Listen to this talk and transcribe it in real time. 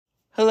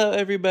Hello,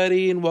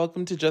 everybody, and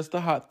welcome to Just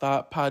the Hot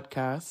Thought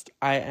podcast.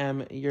 I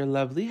am your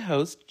lovely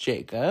host,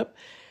 Jacob.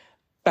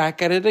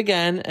 Back at it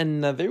again,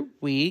 another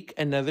week,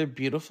 another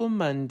beautiful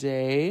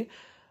Monday.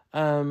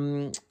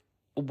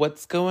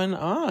 What's going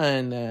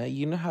on?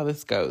 You know how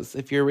this goes.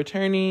 If you're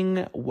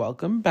returning,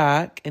 welcome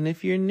back. And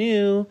if you're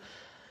new,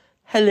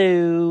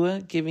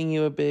 hello, giving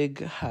you a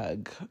big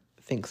hug.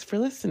 Thanks for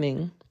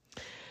listening.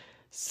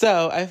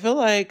 So I feel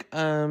like,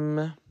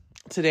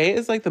 today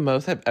is like the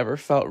most I've ever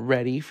felt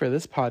ready for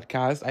this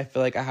podcast. I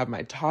feel like I have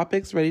my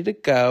topics ready to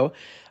go.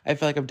 I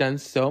feel like I've done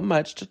so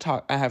much to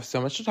talk. I have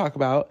so much to talk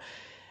about.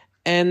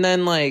 And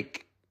then I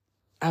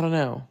don't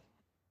know.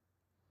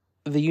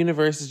 The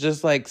universe is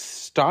just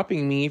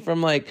stopping me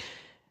from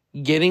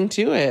getting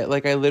to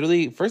it. I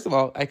literally, first of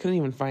all, I couldn't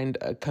even find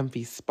a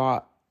comfy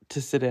spot to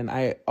sit in.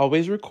 I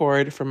always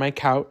record from my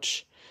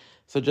couch.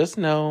 So just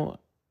know,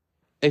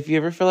 if you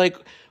ever feel like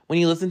when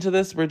you listen to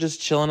this, we're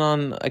just chilling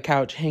on a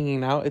couch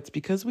hanging out, it's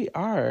because we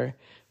are.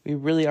 We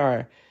really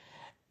are.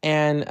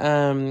 And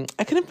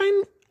I couldn't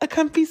find a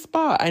comfy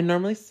spot. I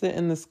normally sit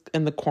in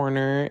the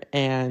corner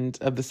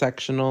of the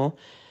sectional.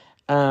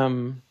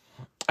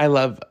 I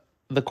love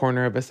the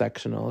corner of a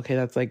sectional. Okay,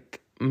 that's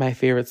my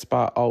favorite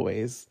spot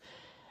always.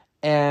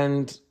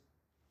 And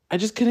I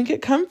just couldn't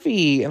get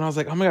comfy. And I was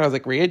like, oh my God, I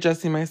was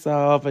readjusting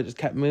myself. I just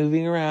kept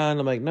moving around.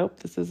 I'm like, nope,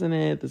 this isn't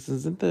it. This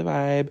isn't the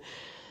vibe.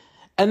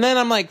 And then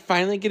I'm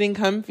finally getting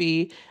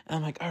comfy. And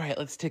I'm like, all right,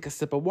 let's take a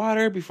sip of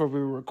water before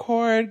we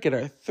record, get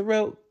our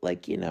throat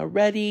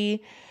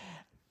ready.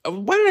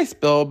 Why did I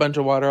spill a bunch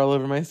of water all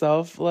over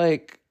myself?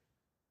 Now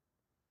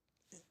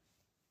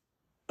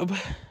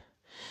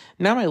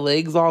my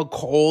leg's all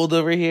cold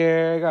over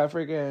here. I got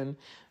freaking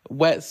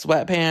wet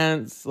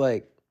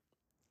sweatpants.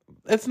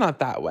 It's not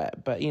that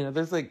wet, but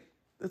there's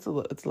it's a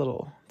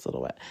little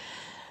wet.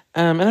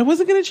 And I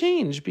wasn't going to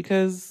change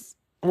because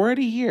we're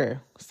already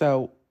here.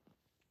 So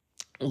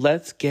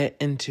let's get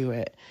into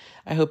it.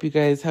 I hope you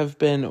guys have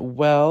been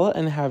well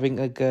and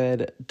having a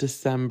good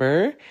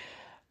December.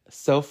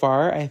 So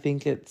far, I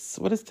think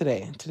what is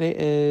today? Today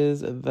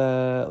is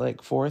the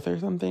 4th or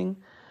something.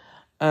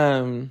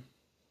 4th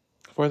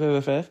or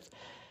the 5th.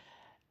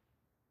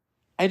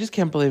 I just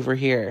can't believe we're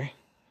here.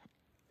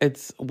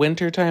 It's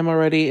winter time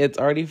already. It's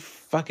already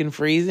fucking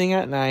freezing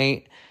at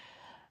night.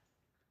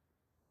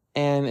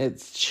 And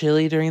it's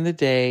chilly during the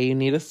day. You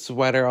need a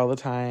sweater all the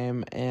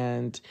time.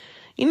 And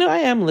I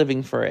am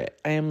living for it.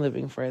 I am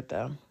living for it,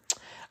 though.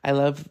 I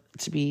love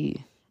to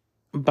be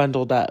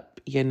bundled up,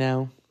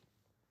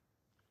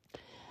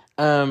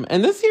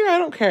 And this year, I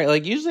don't care.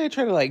 Usually I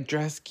try to,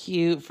 dress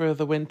cute for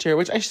the winter,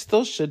 which I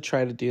still should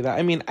try to do that.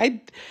 I mean,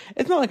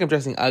 it's not like I'm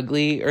dressing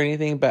ugly or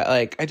anything, but,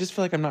 I just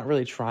feel like I'm not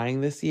really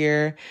trying this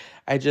year.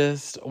 I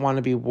just want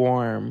to be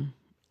warm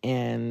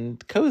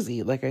and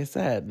cozy, like I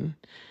said.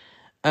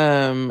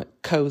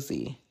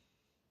 Cozy.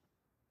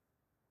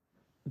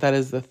 That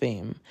is the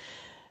theme.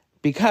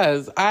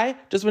 Because I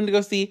just went to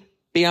go see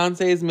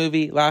Beyonce's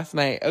movie last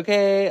night,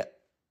 okay?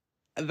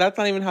 That's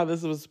not even how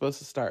this was supposed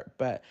to start,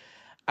 but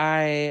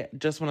I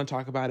just want to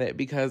talk about it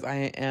because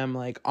I am,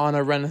 on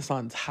a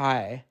Renaissance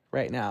high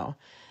right now.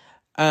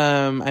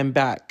 I'm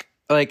back.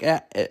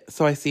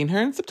 So I seen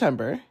her in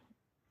September,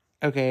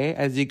 okay?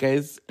 As you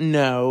guys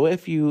know,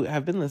 if you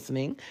have been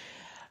listening.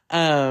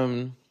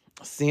 Seen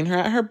her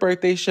at her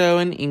birthday show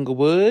in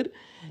Inglewood,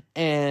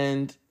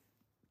 and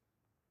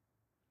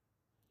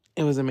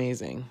it was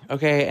amazing,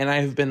 okay? And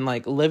I've been,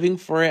 living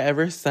for it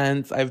ever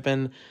since. I've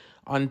been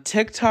on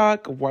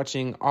TikTok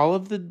watching all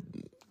of the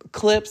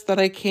clips that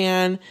I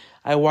can.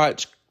 I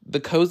watch the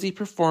cozy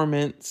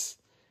performance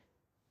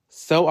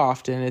so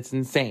often. It's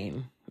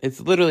insane. It's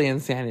literally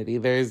insanity.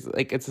 There's,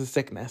 it's a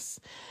sickness.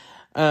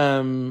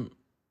 Yeah,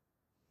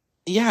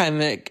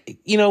 and,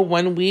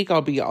 1 week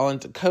I'll be all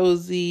into the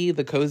cozy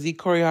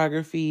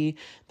choreography.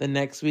 The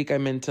next week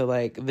I'm into,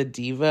 the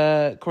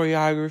diva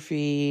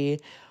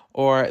choreography.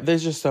 Or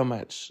there's just so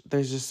much.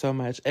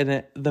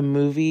 And the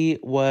movie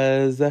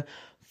was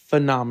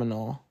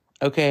phenomenal.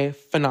 Okay?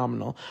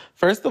 Phenomenal.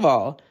 First of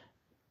all,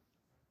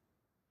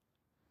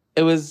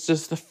 it was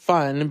just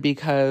fun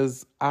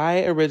because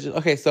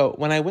so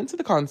when I went to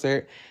the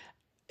concert,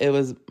 it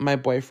was my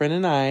boyfriend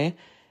and I,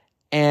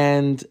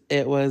 and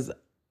it was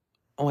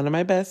one of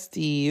my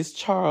besties,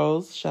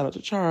 Charles. Shout out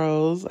to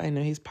Charles. I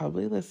know he's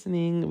probably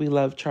listening. We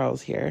love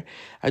Charles here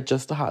at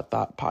Just a Hot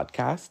Thought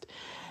podcast.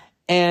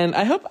 And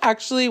I hope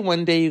actually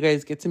one day you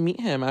guys get to meet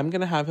him. I'm going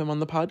to have him on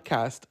the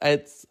podcast.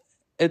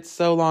 It's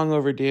so long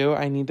overdue.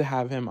 I need to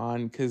have him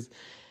on because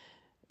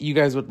you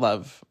guys would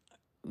love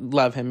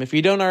him. If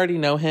you don't already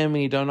know him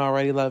and you don't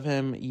already love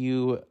him,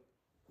 you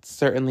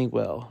certainly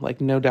will.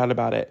 No doubt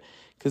about it,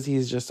 because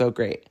he's just so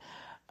great.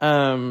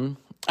 And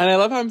I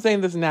love how I'm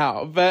saying this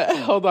now, but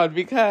hold on,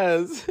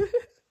 because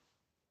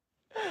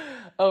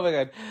oh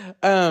my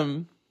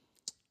God.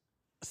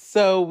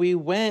 So we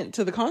went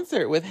to the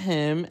concert with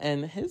him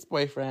and his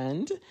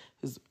boyfriend,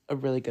 who's a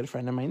really good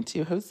friend of mine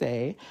too,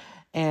 Jose.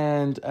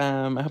 And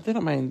I hope they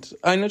don't mind.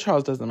 I know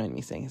Charles doesn't mind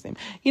me saying his name.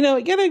 You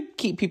gotta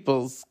keep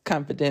people's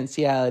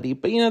confidentiality.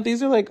 But,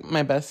 these are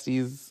my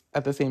besties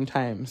at the same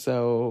time.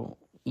 So,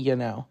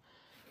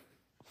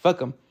 fuck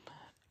them.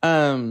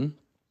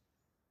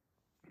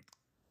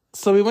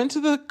 So we went to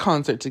the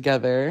concert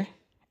together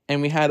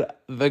and we had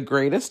the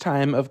greatest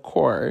time, of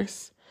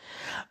course.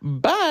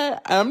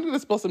 But I'm going to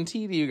spill some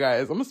tea to you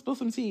guys. I'm going to spill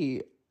some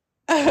tea.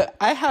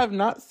 I have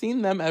not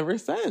seen them ever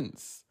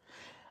since.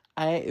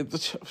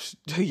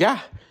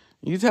 Yeah,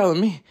 you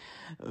telling me.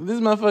 This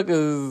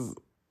motherfuckers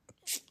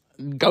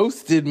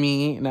ghosted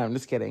me. No, I'm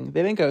just kidding.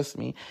 They didn't ghost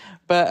me.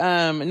 But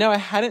no, I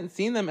hadn't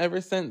seen them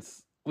ever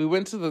since we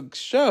went to the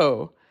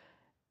show.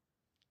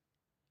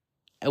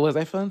 Was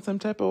I feeling some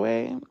type of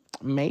way?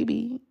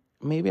 Maybe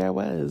I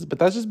was. But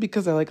that's just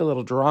because I like a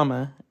little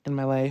drama in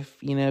my life.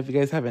 If you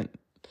guys haven't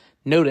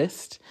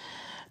noticed.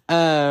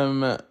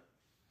 No,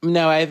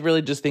 I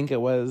really just think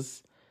it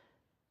was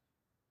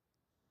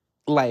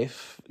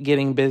life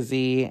getting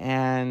busy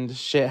and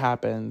shit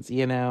happens,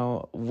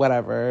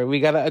 whatever. We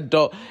gotta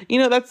adult.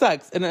 That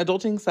sucks. And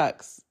adulting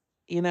sucks.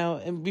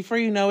 And before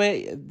you know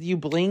it, you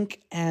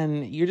blink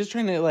and you're just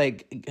trying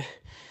to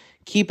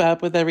keep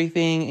up with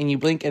everything, and you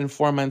blink and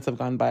 4 months have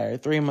gone by or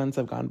 3 months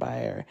have gone by,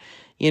 or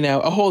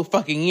a whole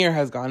fucking year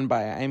has gone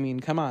by. I mean,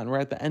 come on, we're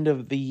at the end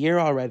of the year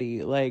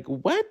already. Like,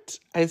 what?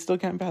 I still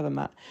can't fathom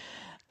that.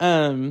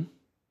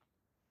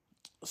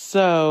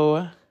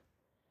 So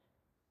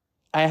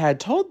I had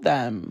told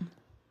them,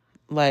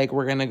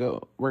 we're gonna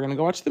go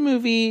watch the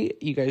movie.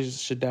 You guys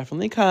should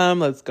definitely come.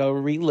 Let's go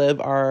relive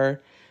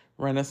our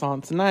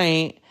Renaissance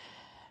night.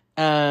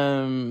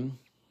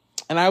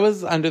 And I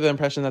was under the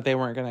impression that they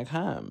weren't going to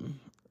come.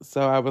 So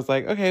I was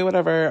like, okay,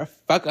 whatever.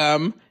 Fuck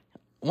them.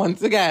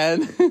 Once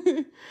again.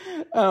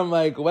 I'm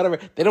like, whatever.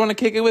 They don't want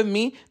to kick it with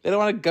me. They don't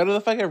want to go to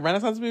the fucking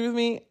Renaissance movie with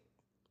me.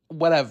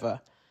 Whatever.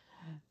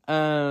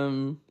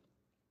 And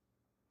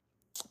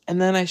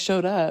then I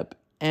showed up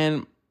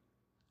and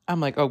I'm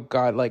like, oh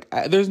God,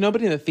 there's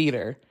nobody in the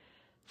theater.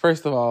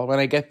 First of all, when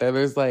I get there,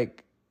 there's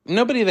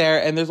nobody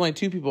there, and there's only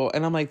 2 people.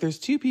 And I'm like, there's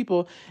 2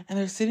 people, and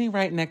they're sitting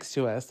right next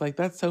to us.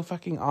 That's so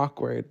fucking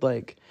awkward.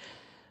 I'm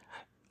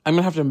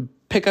gonna have to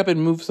pick up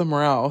and move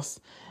somewhere else.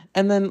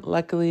 And then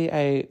luckily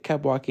I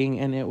kept walking,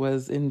 and it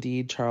was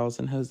indeed Charles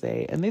and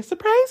Jose, and they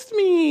surprised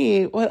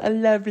me. What a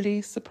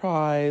lovely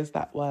surprise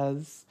that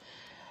was.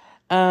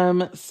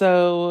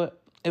 So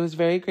it was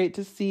very great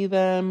to see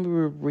them. We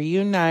were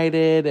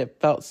reunited. It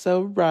felt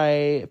so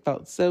right. It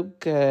felt so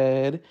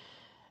good.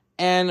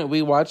 And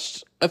we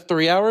watched a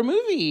 3-hour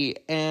movie,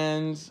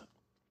 and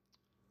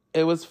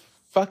it was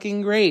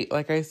fucking great.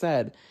 Like I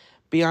said,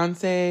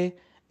 Beyonce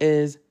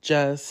is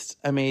just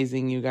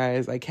amazing, you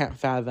guys. I can't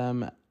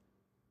fathom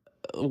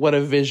what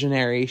a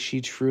visionary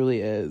she truly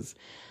is.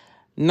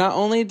 Not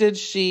only did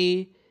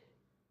she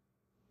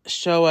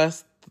show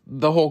us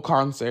the whole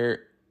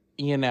concert,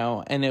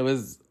 and it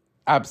was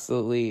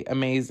absolutely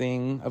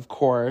amazing, of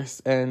course,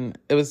 and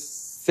it was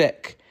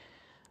sick.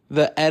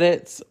 The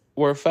edits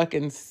were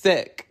fucking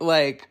sick.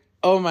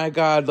 Oh my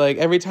God.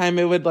 Every time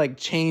it would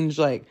change,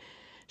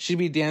 she'd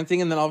be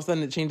dancing and then all of a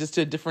sudden it changes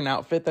to a different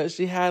outfit that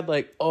she had.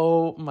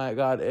 Oh my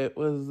God, it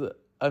was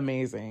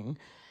amazing.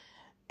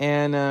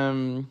 And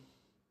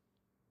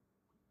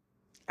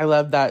I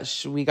love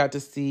that we got to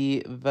see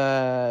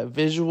the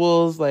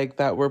visuals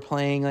that were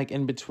playing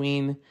in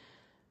between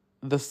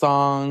the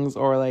songs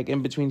or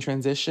in between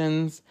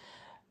transitions.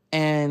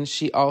 And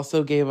she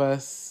also gave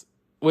us,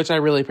 which I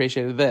really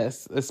appreciated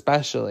this,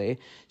 especially.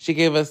 She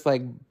gave us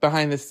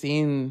behind the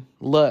scene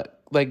look,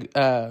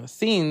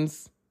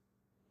 scenes,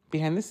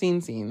 behind the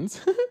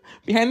scenes,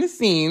 behind the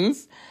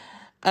scenes,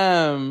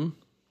 of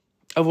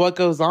what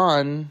goes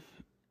on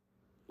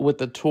with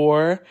the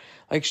tour.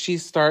 She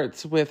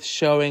starts with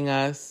showing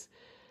us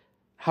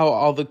how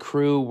all the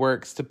crew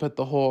works to put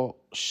the whole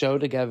show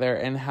together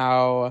and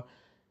how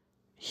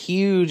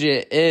huge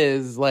it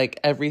is.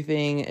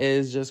 Everything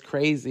is just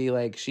crazy.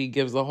 She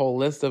gives a whole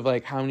list of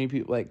how many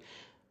people,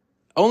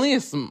 only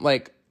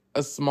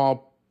a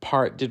small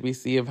part did we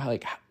see of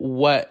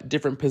what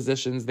different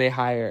positions they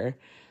hire,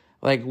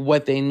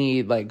 what they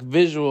need,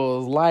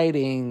 visuals,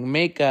 lighting,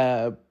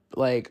 makeup,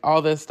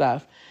 all this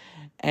stuff.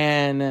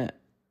 And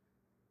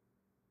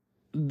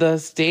the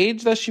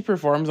stage that she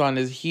performs on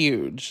is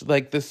huge.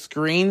 The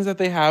screens that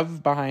they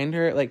have behind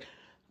her,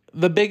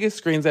 the biggest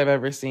screens I've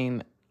ever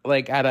seen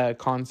at a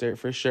concert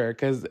for sure,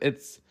 because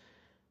it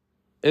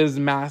was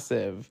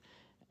massive.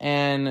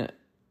 And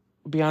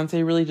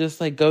Beyonce really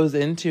just goes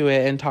into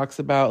it and talks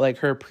about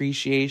her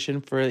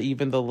appreciation for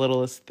even the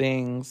littlest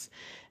things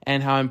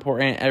and how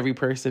important every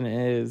person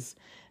is.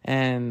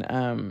 And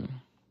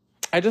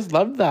I just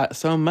loved that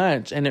so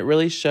much. And it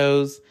really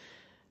shows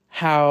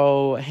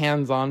how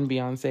hands-on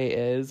Beyonce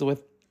is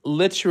with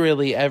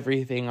literally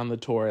everything on the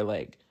tour,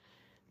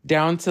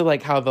 down to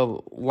how the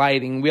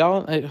lighting, we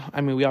all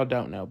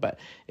don't know, but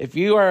if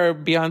you are a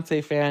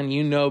Beyonce fan,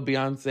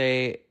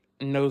 Beyonce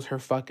knows her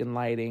fucking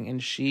lighting,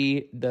 and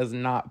she does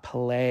not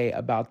play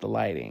about the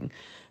lighting.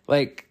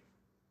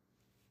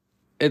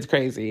 It's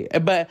crazy.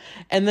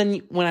 And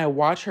then when I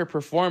watch her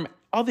perform,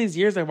 all these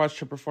years I watched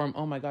her perform,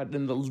 oh my God,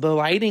 and the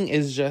lighting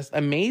is just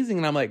amazing.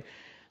 And I'm like,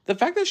 the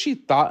fact that she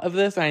thought of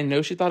this, and I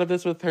know she thought of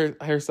this with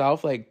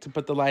herself, like to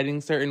put the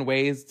lighting certain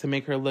ways to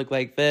make her look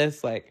like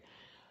this, like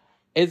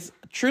it's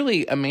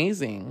truly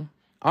amazing.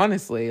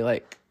 Honestly,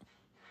 like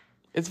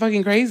it's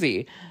fucking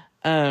crazy.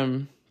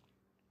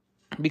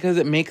 Because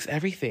it makes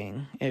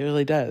everything. It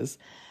really does.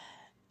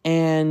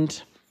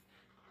 And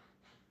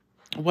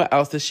what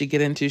else did she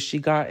get into? She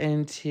got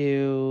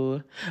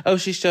into,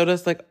 she showed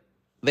us like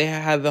they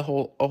had a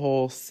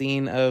whole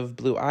scene of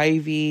Blue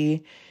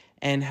Ivy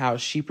and how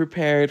she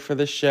prepared for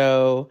the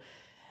show.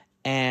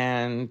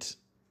 And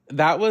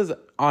that was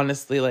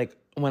honestly like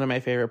one of my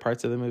favorite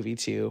parts of the movie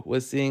too,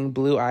 was seeing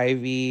Blue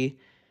Ivy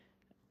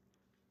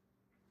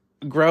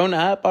grown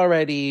up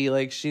already.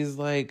 Like she's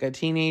like a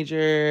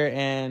teenager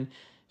and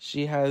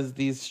she has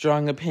these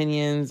strong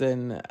opinions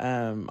and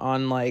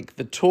on like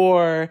the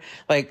tour,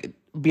 like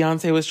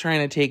Beyonce was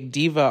trying to take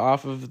Diva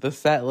off of the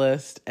set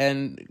list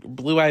and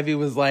Blue Ivy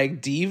was like,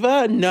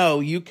 Diva? No,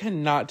 you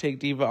cannot take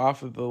Diva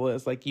off of the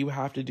list. Like you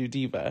have to do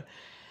Diva.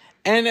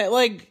 And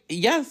like,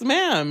 yes,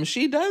 ma'am,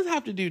 she does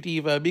have to do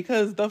Diva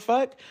because the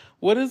fuck,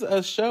 what is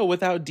a show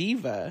without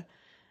Diva?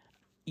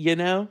 You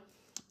know?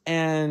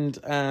 And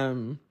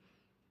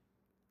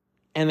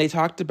they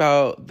talked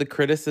about the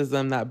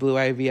criticism that Blue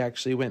Ivy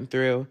actually went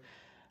through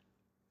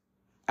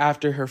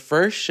after her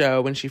first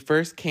show when she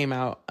first came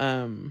out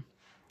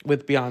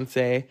with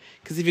Beyonce.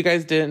 Because if you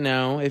guys didn't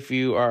know, if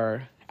you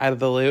are out of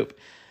the loop,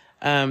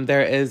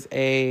 there is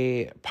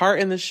a part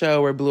in the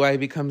show where Blue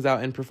Ivy comes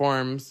out and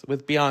performs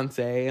with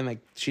Beyonce and like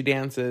she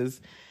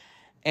dances.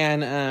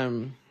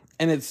 And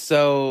it's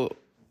so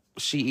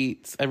she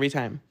eats every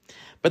time.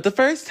 But the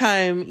first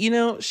time, you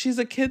know, she's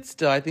a kid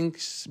still. I think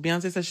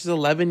Beyonce says she's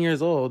 11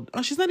 years old.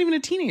 Oh, she's not even a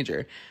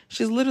teenager.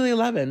 She's literally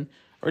 11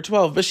 or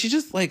 12. But she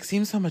just, like,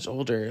 seems so much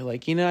older.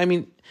 Like, you know, I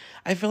mean,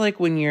 I feel like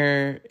when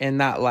you're in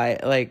that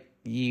light, like,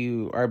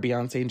 you are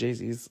Beyonce and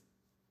Jay-Z's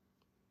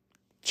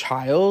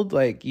child,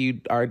 like,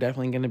 you are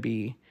definitely going to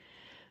be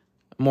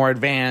more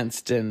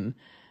advanced and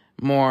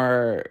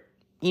more,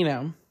 you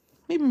know,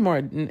 maybe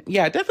more,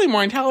 yeah, definitely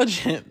more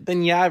intelligent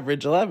than the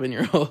average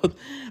 11-year-old.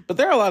 But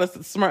there are a lot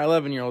of smart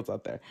 11-year-olds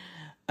out there.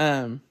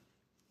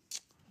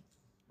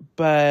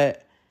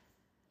 But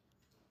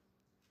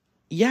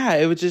yeah,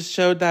 it just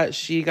showed that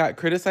she got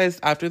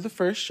criticized after the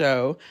first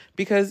show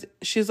because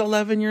she's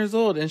 11 years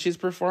old and she's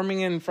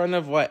performing in front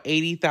of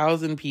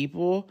 80,000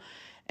 people.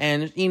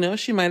 And, you know,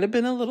 she might have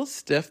been a little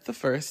stiff the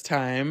first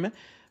time,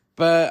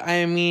 but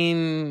I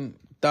mean,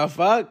 the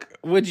fuck?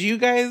 Would you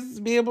guys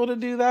be able to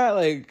do that?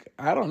 Like,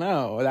 I don't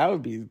know. That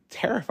would be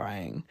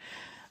terrifying.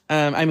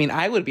 I mean,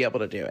 I would be able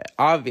to do it.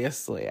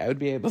 Obviously, I would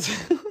be able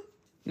to.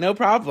 No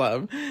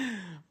problem.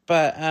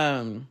 But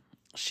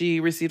she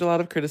received a lot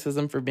of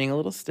criticism for being a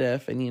little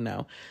stiff and, you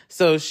know.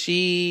 So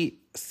she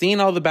seen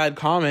all the bad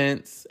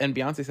comments and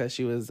Beyonce says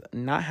she was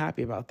not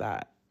happy about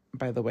that.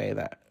 By the way,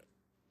 that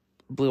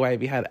Blue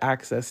Ivy had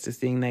access to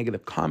seeing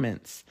negative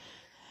comments.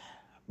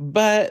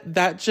 But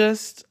that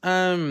just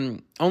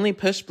only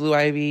pushed Blue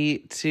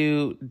Ivy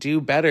to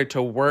do better,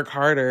 to work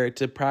harder,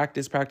 to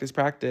practice.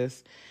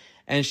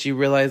 And she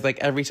realized, like,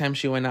 every time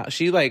she went out,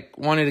 she, like,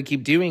 wanted to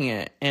keep doing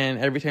it. And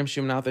every time she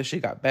went out there, she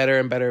got better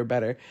and better and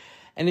better.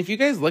 And if you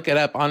guys look it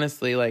up,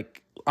 honestly,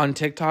 like, on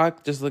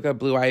TikTok, just look up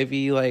Blue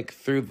Ivy, like,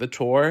 through the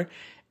tour.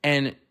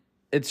 And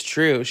it's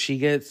true. She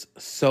gets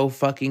so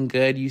fucking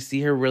good. You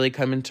see her really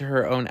come into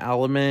her own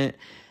element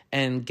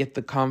and get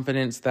the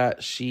confidence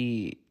that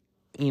she,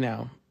 you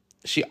know,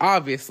 she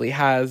obviously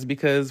has,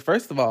 because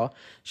first of all,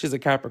 she's a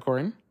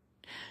Capricorn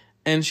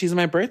and she's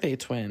my birthday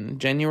twin,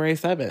 January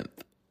 7th.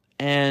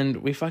 And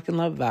we fucking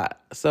love that.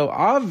 So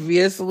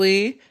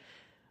obviously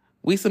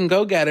we some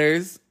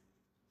go-getters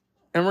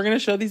and we're going to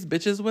show these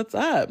bitches what's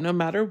up no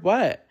matter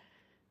what.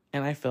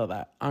 And I feel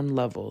that on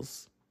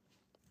levels.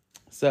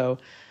 So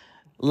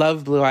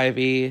love Blue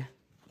Ivy.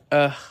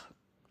 Ugh.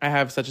 I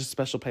have such a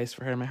special place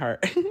for her in my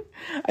heart.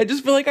 I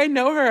just feel like I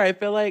know her. I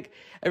feel like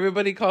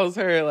everybody calls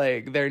her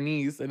like their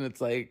niece. And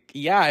it's like,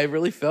 yeah, I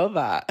really feel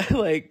that.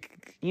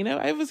 Like, you know,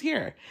 I was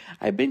here.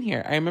 I've been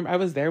here. I remember I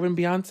was there when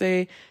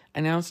Beyonce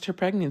announced her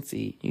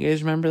pregnancy. You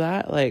guys remember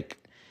that? Like,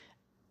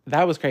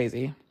 that was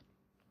crazy.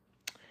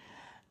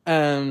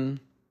 So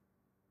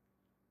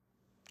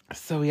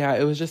yeah,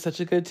 it was just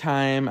such a good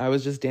time. I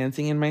was just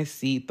dancing in my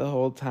seat the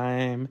whole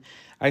time.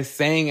 I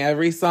sang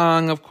every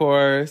song, of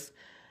course.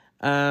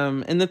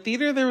 In the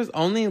theater, there was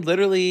only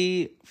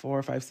literally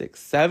 4, 5, 6,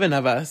 7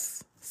 of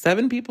us.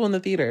 7 people in the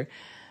theater.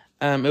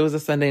 It was a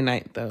Sunday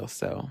night, though,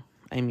 so,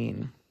 I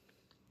mean,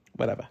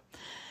 whatever.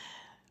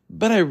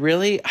 But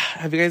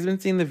have you guys been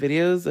seeing the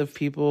videos of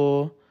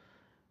people,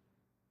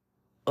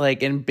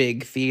 like, in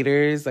big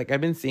theaters? Like,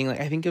 I've been seeing, like,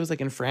 I think it was,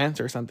 like, in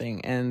France or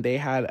something, and they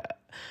had,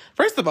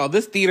 first of all,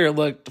 this theater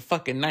looked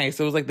fucking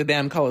nice. It was, like, the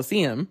damn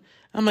Coliseum.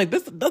 I'm like,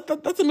 that's a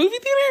movie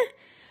theater?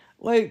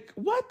 Like,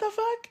 what the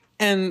fuck?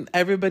 And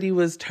everybody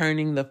was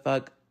turning the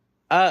fuck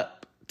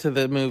up to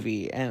the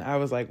movie. And I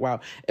was like,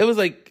 wow. It was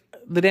like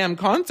the damn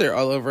concert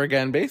all over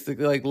again,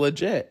 basically, like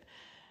legit.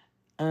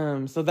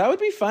 So that would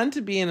be fun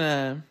to be in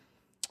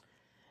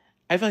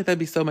I feel like that'd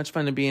be so much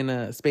fun to be in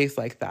a space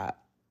like that.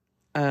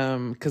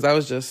 Because I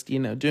was just,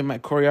 doing my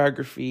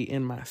choreography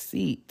in my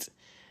seat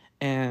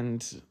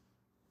and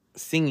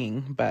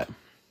singing. But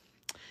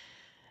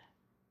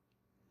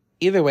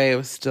either way, it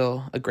was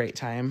still a great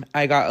time.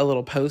 I got a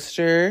little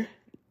poster,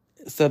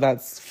 so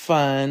that's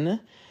fun.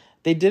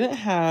 They didn't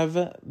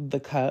have the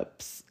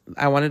cups.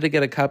 I wanted to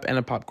get a cup and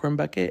a popcorn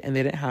bucket, and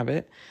they didn't have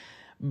it.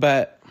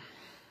 But,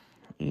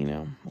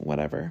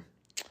 whatever.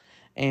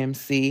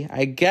 AMC,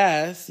 I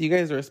guess you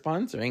guys are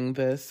sponsoring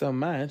this so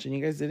much, and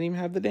you guys didn't even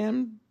have the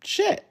damn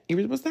shit you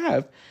were supposed to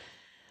have.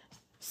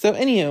 So,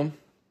 anywho,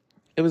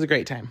 it was a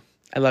great time.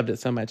 I loved it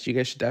so much. You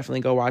guys should definitely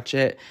go watch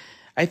it.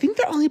 I think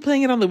they're only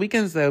playing it on the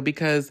weekends, though,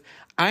 because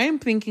I am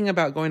thinking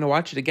about going to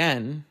watch it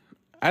again.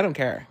 I don't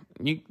care.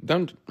 You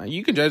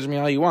can judge me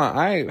all you want.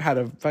 I had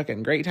a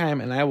fucking great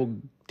time, and I will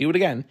do it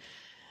again.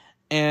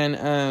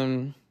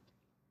 And,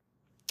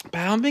 but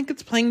I don't think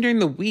it's playing during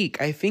the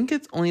week. I think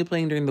it's only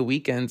playing during the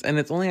weekends, and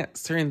it's only at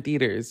certain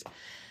theaters.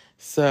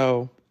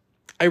 So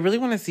I really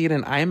want to see it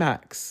in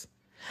IMAX.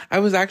 I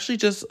was actually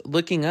just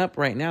looking up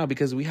right now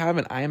because we have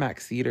an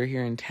IMAX theater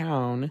here in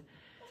town.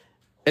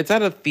 It's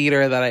at a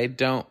theater that I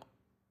don't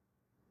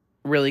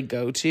really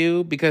go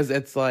to because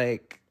it's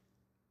like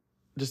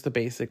just a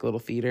basic little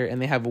theater,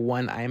 and they have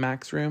one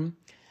IMAX room.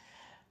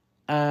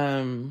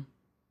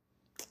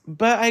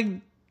 But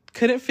I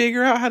couldn't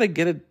figure out how to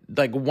get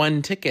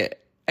one ticket.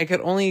 I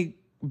could only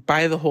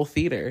buy the whole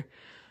theater.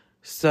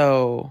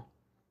 So,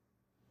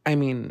 I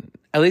mean,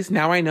 at least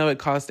now I know it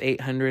costs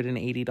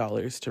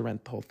 $880 to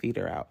rent the whole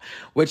theater out.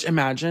 Which,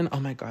 imagine, oh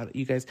my God,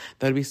 you guys,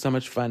 that would be so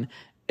much fun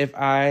if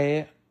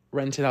I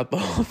rented out the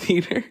whole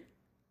theater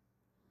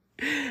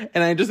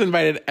and I just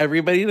invited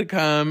everybody to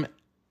come.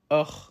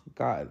 Oh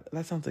God,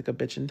 that sounds like a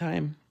bitchin'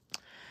 time.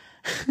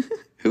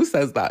 Who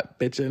says that,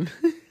 bitchin'?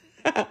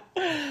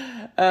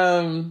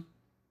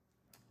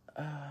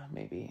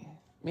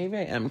 Maybe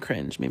I am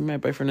cringe. Maybe my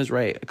boyfriend is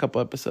right a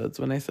couple episodes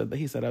when I said that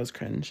he said I was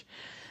cringe.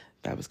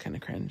 That was kind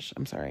of cringe.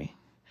 I'm sorry.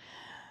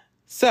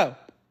 So,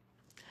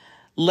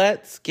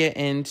 let's get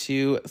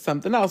into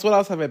something else. What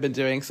else have I been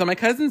doing? So, my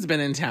cousin's been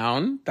in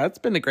town. That's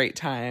been a great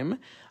time.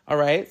 All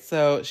right.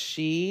 So,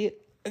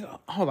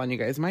 hold on, you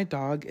guys. My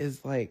dog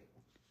is like,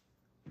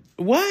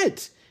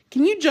 what?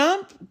 Can you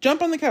jump?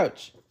 Jump on the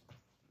couch.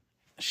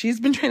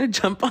 She's been trying to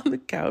jump on the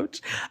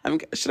couch.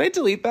 Should I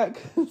delete that?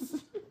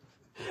 'Cause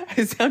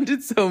I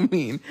sounded so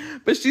mean.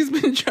 But she's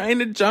been trying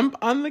to jump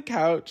on the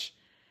couch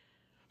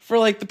for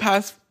the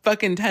past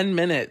fucking 10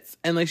 minutes.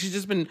 And she's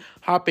just been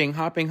hopping.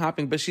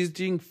 But she's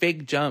doing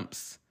fake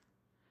jumps.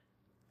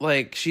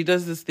 She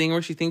does this thing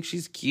where she thinks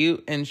she's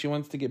cute and she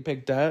wants to get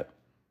picked up.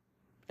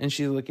 And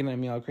she's looking at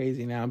me all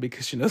crazy now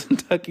because she knows I'm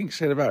talking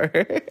shit about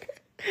her.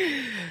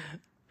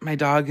 My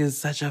dog is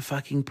such a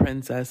fucking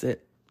princess.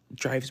 It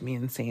drives me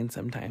insane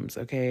sometimes,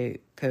 okay?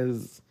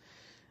 Because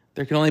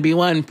there can only be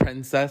one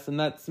princess, and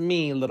that's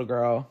me, little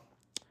girl.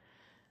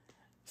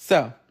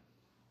 So,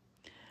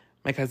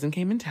 my cousin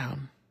came in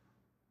town.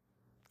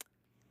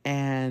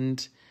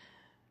 And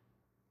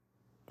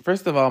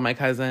first of all, my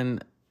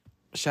cousin,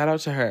 shout out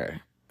to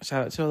her.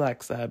 Shout out to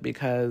Alexa,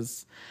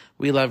 because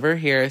we love her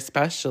here,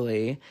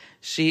 especially.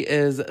 She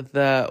is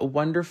the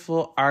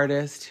wonderful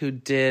artist who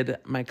did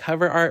my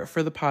cover art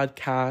for the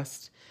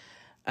podcast.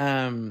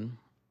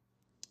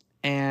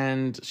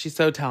 And she's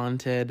so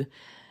talented.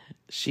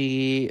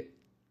 She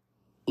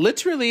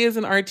literally is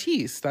an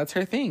artiste. That's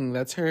her thing.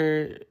 That's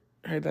her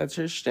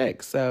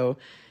shtick. So,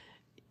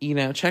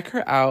 check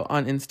her out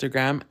on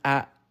Instagram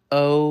at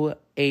OHLEXAART.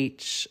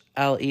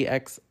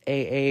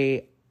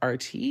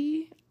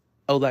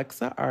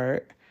 Alexa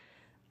Art.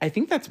 I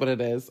think that's what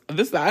it is. I'm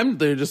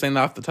literally just saying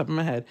that off the top of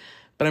my head,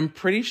 but I'm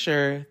pretty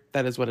sure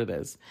that is what it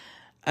is.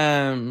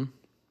 And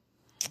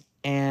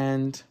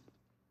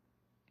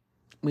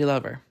we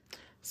love her.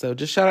 So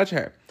just shout out to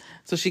her.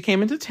 So she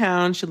came into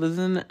town. She lives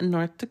in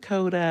North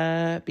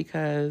Dakota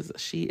because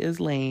she is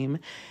lame.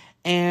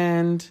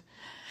 And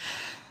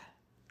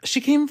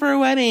she came for a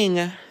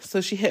wedding. So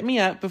she hit me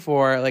up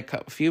before, a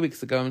few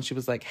weeks ago, and she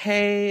was like,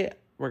 hey,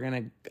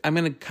 I'm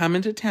going to come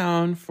into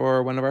town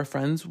for one of our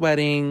friends'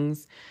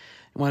 weddings.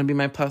 You want to be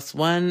my plus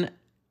one?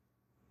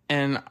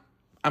 And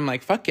I'm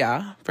like, fuck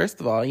yeah. First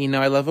of all,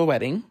 I love a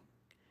wedding.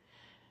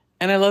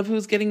 And I love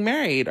who's getting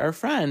married, our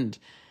friend.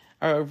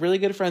 A really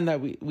good friend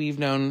that we've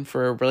known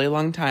for a really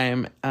long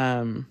time.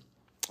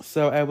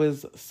 So I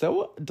was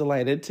so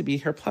delighted to be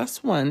her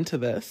plus one to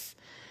this.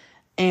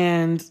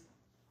 And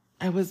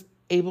I was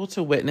able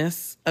to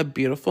witness a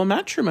beautiful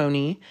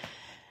matrimony.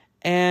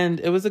 And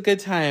it was a good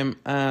time.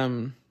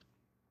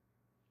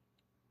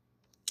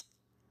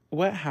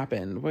 What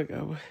happened?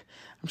 I'm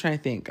trying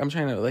to think. I'm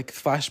trying to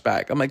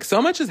flashback. I'm like,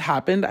 so much has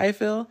happened, I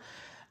feel.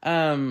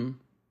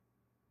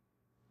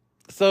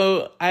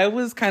 So I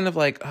was kind of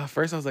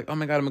first I was like, oh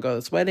my God, I'm gonna go to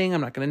this wedding.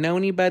 I'm not gonna know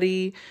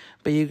anybody.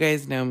 But you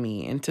guys know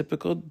me. In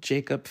typical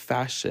Jacob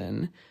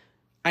fashion,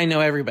 I know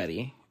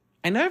everybody.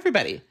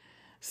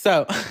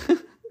 So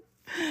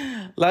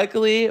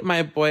luckily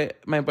my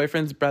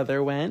boyfriend's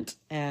brother went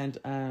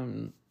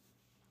and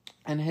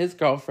his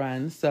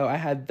girlfriend. So I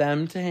had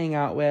them to hang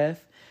out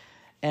with.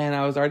 And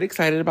I was already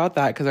excited about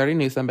that because I already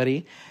knew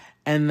somebody.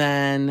 And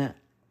then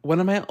one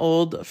of my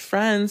old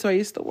friends who I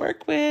used to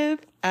work with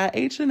at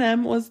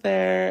H&M was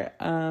there.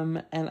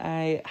 And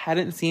I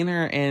hadn't seen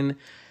her in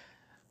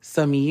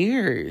some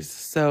years.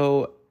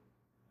 So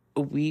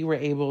we were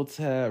able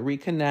to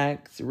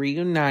reconnect,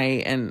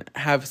 reunite, and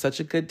have such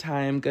a good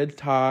time, good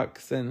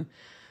talks, and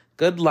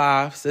good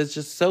laughs. It's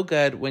just so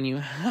good when you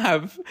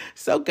have,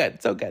 so good.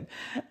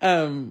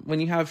 When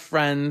you have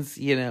friends,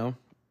 you know,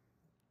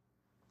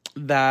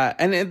 that,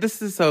 and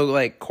this is so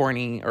like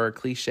corny or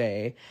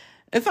cliche.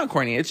 It's not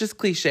corny. It's just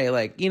cliche.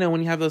 Like, you know,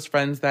 when you have those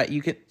friends that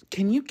you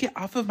can you get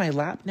off of my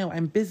lap? No,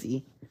 I'm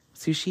busy.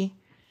 Sushi.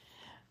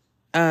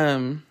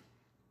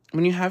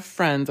 When you have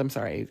friends, I'm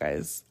sorry, you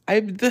guys.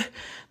 This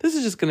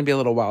is just going to be a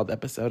little wild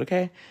episode,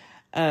 okay?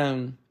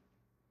 When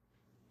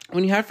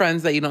you have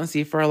friends that you don't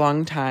see for a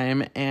long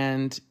time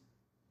and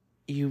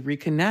you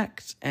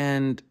reconnect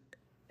and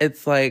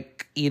it's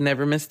like you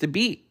never missed a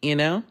beat, you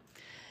know?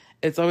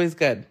 It's always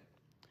good.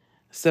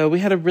 So we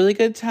had a really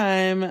good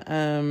time.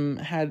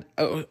 Had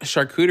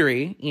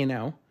charcuterie, you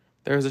know.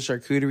 There was a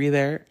charcuterie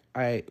there.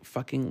 I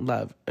fucking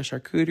love a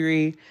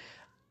charcuterie.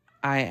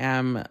 I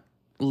am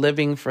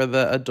living for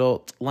the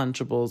adult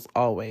Lunchables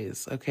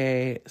always,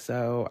 okay?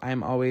 So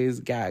I'm always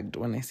gagged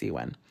when I see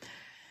one.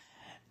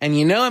 And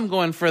you know I'm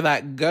going for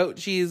that goat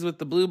cheese with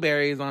the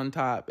blueberries on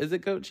top. Is it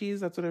goat cheese?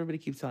 That's what everybody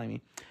keeps telling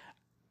me.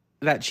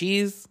 That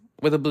cheese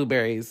with the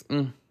blueberries.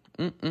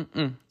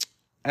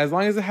 As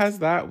long as it has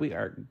that, we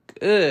are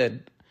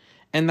good.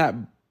 And that,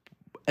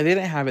 they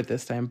didn't have it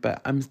this time,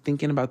 but I'm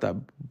thinking about that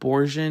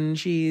Bourgeon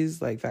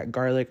cheese, like that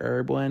garlic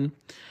herb one.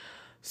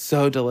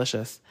 So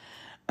delicious.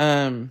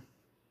 So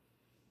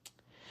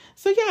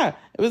yeah,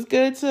 it was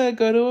good to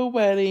go to a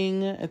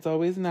wedding. It's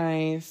always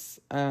nice.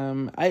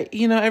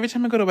 Every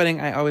time I go to a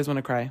wedding, I always want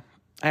to cry.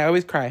 I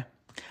always cry.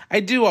 I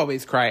do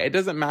always cry. It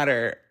doesn't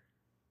matter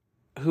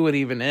who it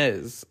even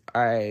is.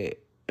 I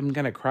am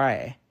going to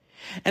cry.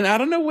 And I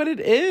don't know what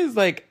it is.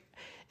 Like,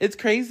 it's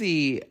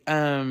crazy.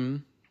 Because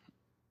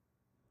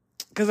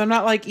I'm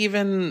not like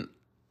even,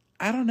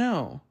 I don't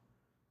know.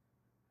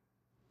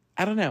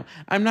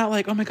 I'm not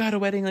like, oh my God, a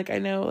wedding. Like, I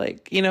know,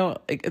 like, you know,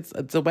 like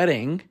it's a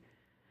wedding.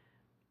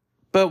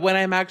 But when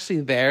I'm actually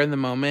there in the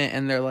moment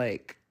and they're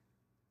like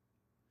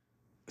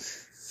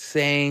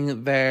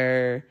saying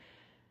their,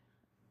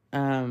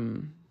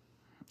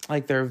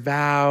 like their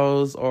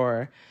vows,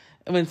 or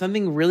when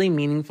something really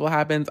meaningful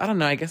happens, I don't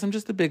know. I guess I'm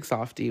just a big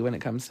softie when it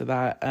comes to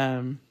that.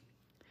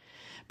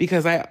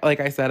 Because like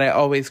I said, I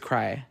always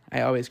cry.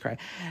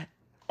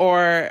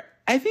 Or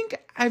I think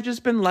I've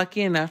just been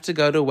lucky enough to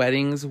go to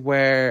weddings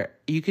where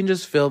you can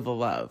just feel the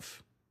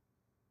love.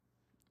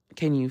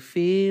 Can you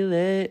feel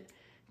it?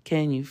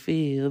 Can you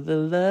feel the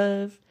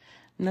love?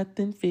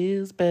 Nothing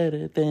feels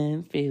better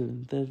than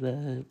feeling the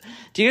love.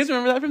 Do you guys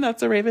remember that from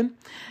That's So Raven?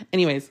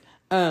 Anyways,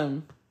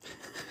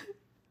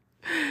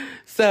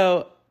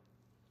 so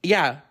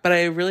yeah, but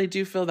I really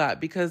do feel that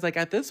because like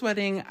at this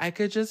wedding, I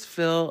could just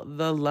feel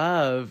the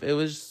love. It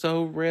was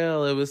so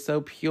real. It was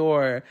so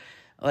pure,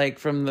 like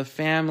from the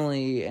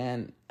family,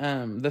 and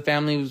the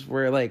families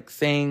were like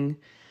saying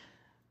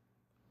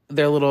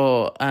their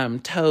little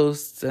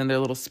toasts and their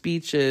little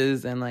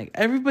speeches, and like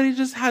everybody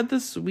just had the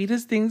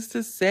sweetest things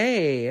to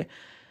say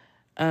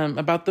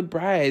about the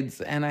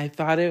brides. And I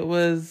thought it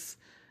was,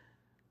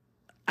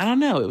 I don't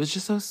know, it was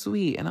just so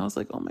sweet. And I was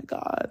like, oh my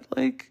God,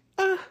 like,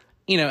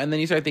 and then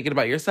you start thinking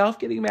about yourself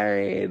getting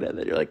married, and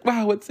then you're like,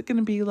 wow, what's it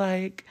gonna be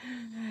like?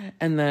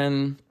 And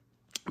then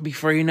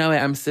before you know it,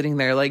 I'm sitting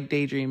there like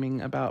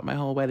daydreaming about my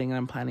whole wedding, and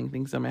I'm planning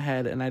things in my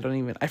head, and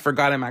I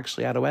forgot I'm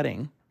actually at a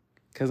wedding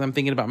because I'm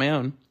thinking about my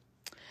own.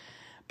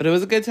 But it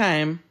was a good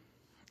time,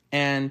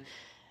 and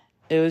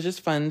it was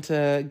just fun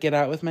to get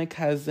out with my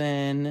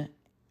cousin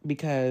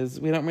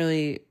because we don't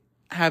really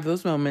have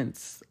those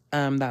moments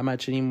that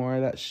much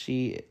anymore,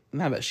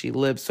 now that she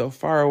lives so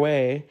far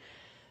away.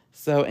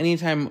 So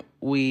anytime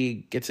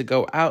we get to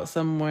go out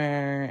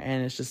somewhere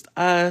and it's just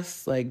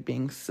us, like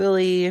being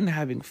silly and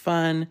having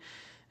fun,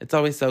 it's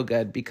always so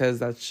good because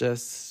that's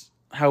just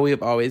how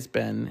we've always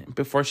been.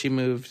 Before she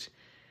moved,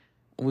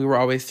 we were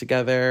always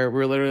together. We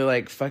were literally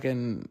like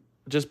fucking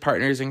just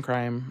partners in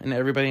crime, and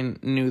everybody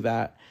knew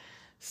that.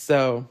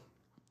 So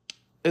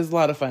it was a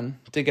lot of fun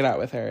to get out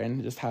with her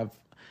and just have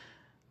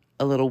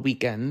a little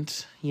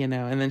weekend, and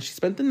then she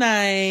spent the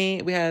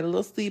night. We had a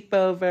little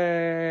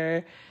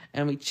sleepover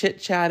and we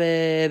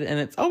chit-chatted, and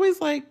it's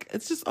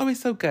just always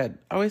so good.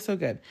 Always so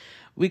good.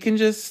 We can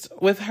just,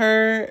 with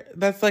her,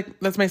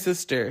 that's my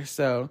sister.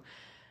 So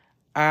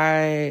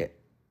I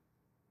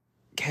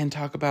can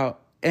talk about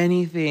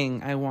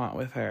anything I want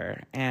with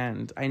her,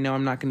 and I know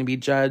I'm not going to be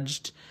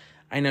judged.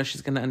 I know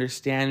she's going to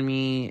understand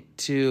me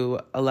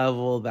to a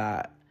level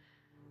that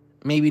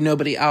maybe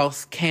nobody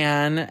else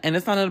can. And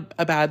it's not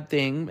a bad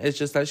thing. It's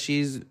just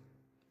that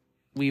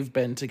we've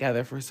been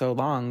together for so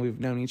long. We've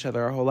known each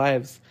other our whole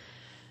lives.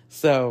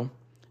 So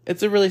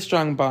it's a really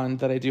strong bond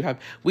that I do have.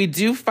 We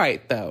do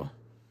fight, though.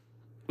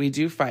 We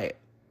do fight.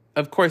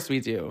 Of course we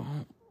do.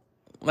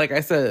 Like I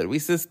said, we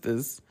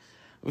sisters.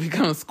 We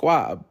become a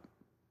squab.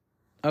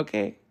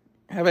 Okay.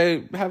 Have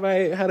I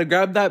had to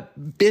grab that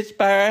bitch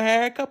by her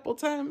hair a couple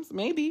times?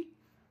 Maybe.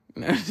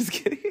 No, just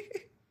kidding.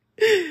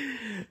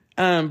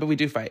 But we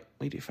do fight.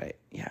 We do fight.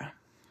 Yeah.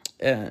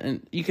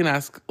 And you can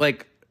ask,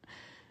 like,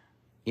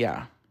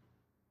 yeah.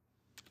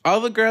 All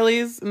the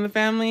girlies in the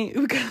family,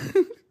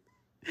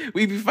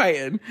 we be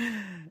fighting.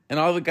 And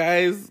all the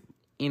guys,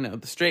 you know,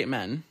 the straight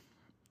men,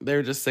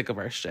 they're just sick of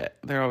our shit.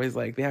 They're always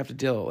like, they have to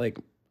deal, like,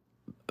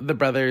 the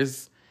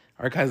brothers,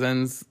 our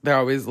cousins, they're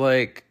always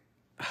like,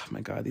 oh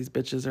my God, these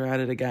bitches are at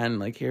it again.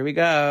 Like, here we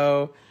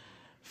go.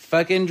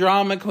 Fucking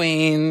drama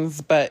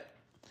queens. But,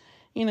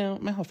 you know,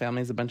 my whole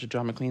family's a bunch of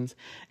drama queens.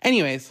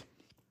 Anyways,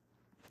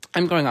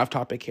 I'm going off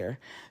topic here.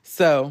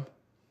 So,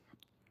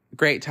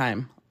 great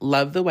time.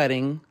 Love the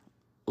wedding.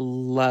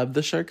 Love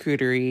the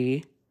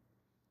charcuterie.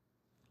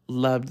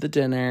 Loved the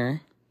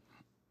dinner.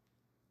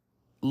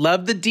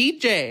 Love the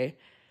DJ.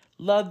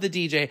 Love the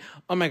DJ.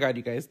 Oh my God,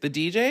 you guys. The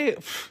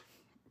DJ,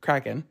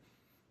 cracking.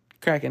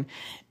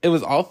 It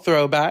was all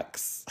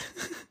throwbacks.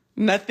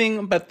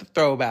 Nothing but the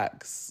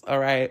throwbacks. All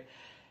right.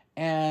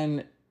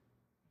 And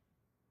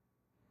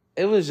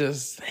it was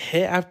just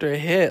hit after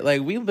hit.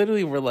 Like, we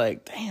literally were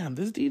like, damn,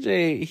 this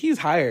DJ, he's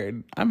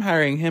hired. I'm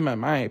hiring him at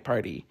my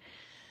party.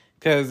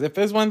 Because if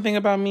there's one thing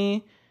about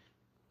me,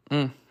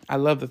 I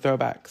love the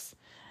throwbacks.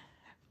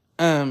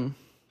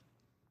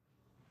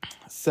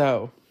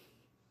 So,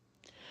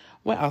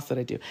 what else did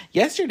I do?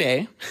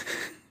 Yesterday,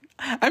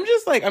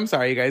 I'm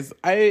sorry, you guys.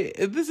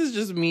 This is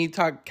just me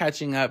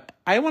catching up.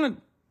 I'm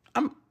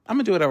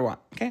gonna do whatever I want,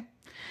 okay?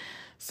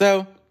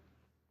 So,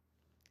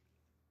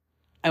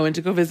 I went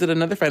to go visit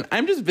another friend.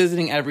 I'm just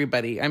visiting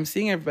everybody. I'm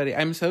seeing everybody.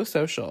 I'm so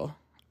social,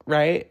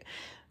 right?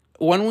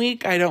 One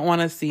week, I don't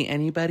want to see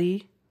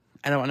anybody.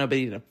 I don't want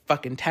nobody to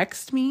fucking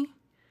text me.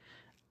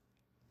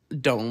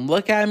 Don't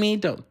look at me.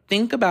 Don't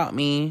think about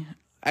me.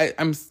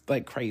 I'm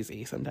like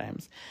crazy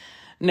sometimes.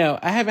 No,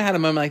 I haven't had a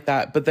moment like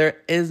that, but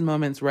there is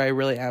moments where I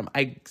really am.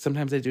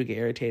 Sometimes I do get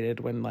irritated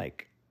when,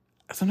 like,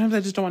 sometimes I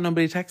just don't want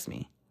nobody to text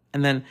me.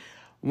 And then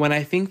when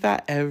I think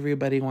that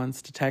everybody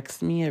wants to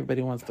text me,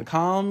 everybody wants to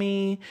call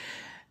me.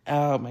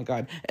 Oh my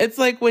God. It's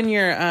like when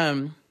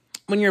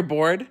you're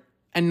bored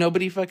and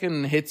nobody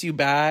fucking hits you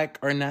back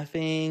or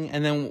nothing.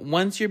 And then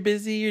once you're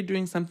busy, you're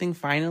doing something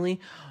finally.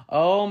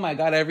 Oh my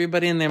God,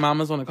 everybody and their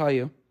mamas want to call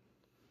you.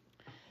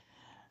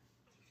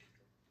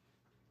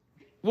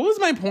 What was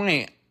my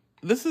point?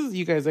 This is,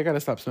 you guys, I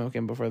gotta stop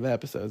smoking before the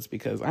episodes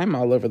because I'm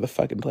all over the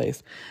fucking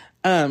place.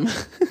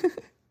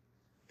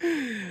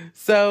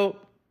 So,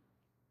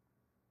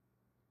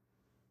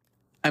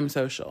 I'm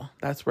social.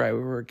 That's where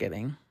we were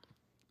getting.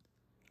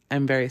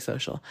 I'm very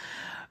social.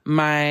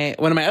 One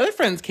of my other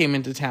friends came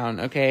into town,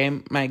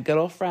 okay? My good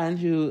old friend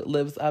who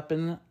lives up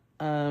in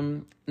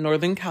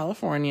Northern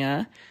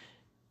California.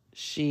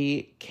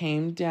 She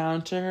came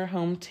down to her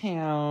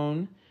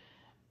hometown,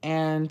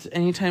 and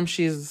anytime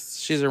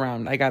she's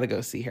around, I gotta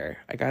go see her.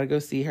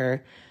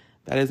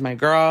 That is my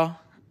girl.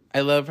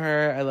 I love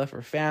her. I love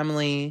her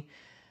family.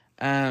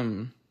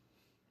 Her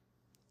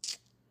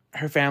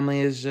family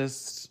is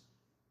just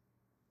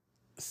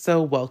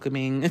so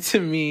welcoming to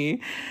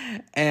me,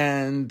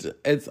 and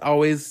it's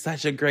always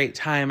such a great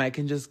time. I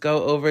can just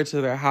go over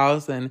to their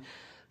house and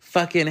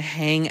fucking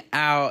hang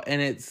out,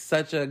 and it's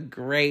such a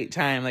great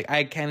time. Like,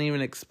 I can't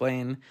even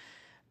explain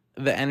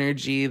the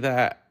energy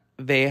that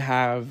they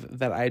have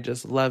that I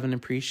just love and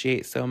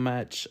appreciate so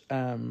much.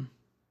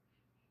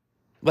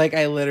 Like,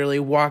 I literally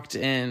walked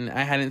in,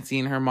 I hadn't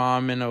seen her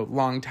mom in a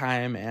long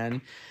time,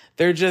 and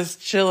they're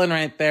just chilling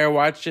right there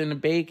watching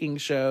baking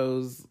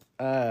shows,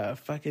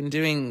 fucking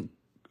doing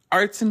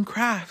arts and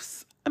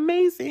crafts.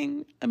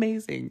 Amazing.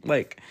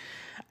 Like,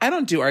 I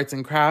don't do arts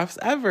and crafts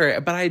ever,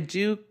 but I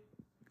do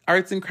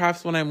arts and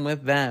crafts when I'm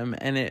with them,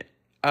 and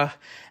and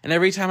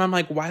every time I'm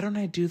like, why don't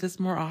I do this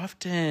more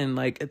often?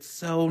 Like, it's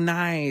so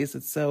nice.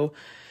 It's so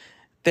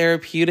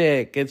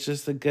therapeutic. It's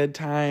just a good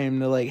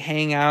time to, like,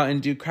 hang out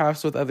and do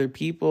crafts with other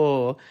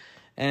people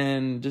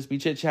and just be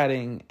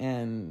chit-chatting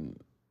and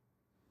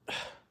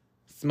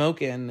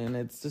smoking, and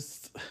it's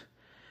just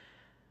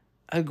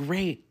a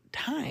great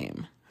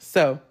time.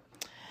 So,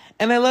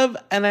 I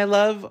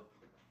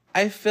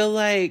feel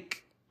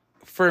like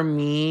for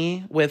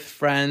me with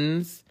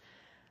friends,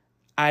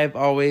 I've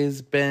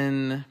always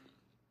been,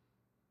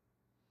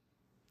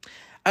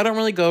 I don't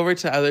really go over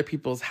to other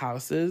people's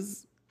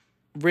houses.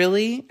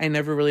 Really, I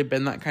never really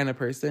been that kind of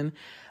person.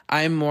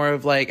 I'm more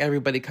of like,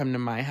 everybody come to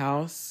my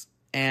house.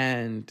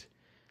 And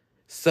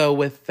so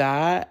with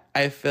that,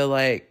 I feel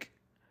like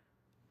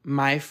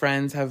my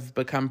friends have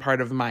become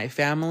part of my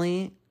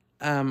family,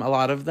 a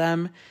lot of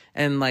them.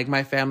 And like,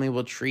 my family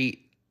will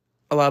treat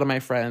a lot of my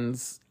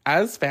friends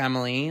as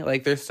family.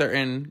 Like, there's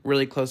certain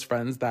really close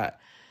friends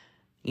that,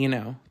 you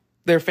know,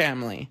 they're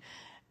family.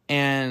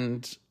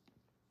 And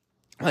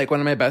like, one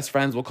of my best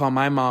friends will call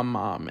my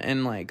mom,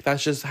 and like,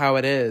 that's just how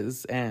it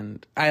is.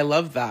 And I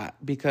love that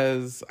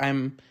because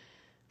I'm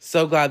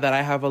so glad that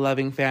I have a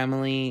loving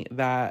family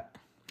that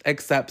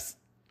accepts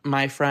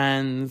my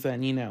friends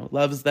and, you know,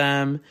 loves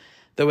them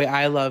the way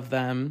I love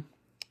them.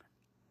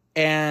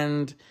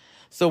 And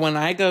So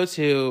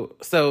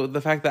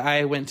the fact that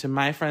I went to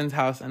my friend's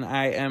house and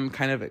I am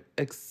kind of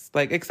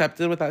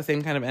accepted with that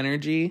same kind of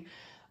energy,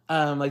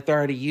 like they're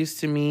already used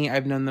to me.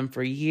 I've known them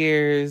for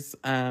years.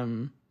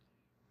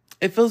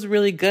 It feels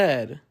really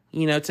good,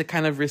 to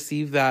kind of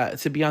receive that,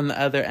 to be on the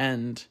other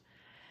end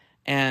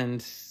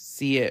and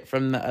see it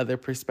from the other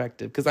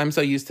perspective. Because I'm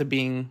so used to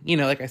being,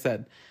 like I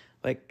said,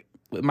 like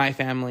with my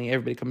family,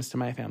 everybody comes to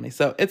my family.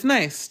 So it's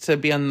nice to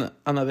be on the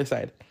other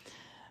side.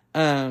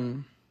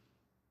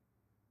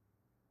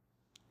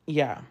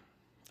 Yeah,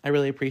 I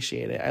really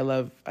appreciate it. I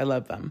love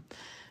them.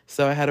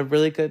 So I had a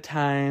really good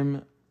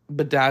time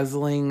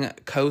bedazzling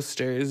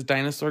coasters,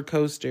 dinosaur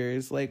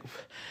coasters, like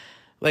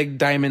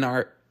diamond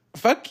art.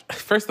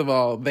 First of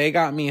all, they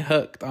got me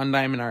hooked on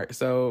diamond art.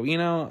 So,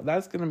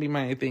 that's going to be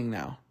my thing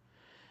now.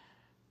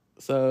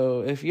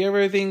 So if you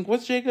ever think,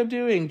 what's Jacob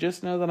doing?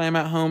 Just know that I'm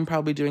at home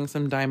probably doing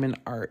some diamond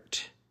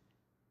art.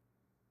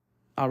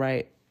 All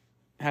right.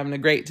 Having a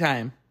great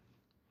time.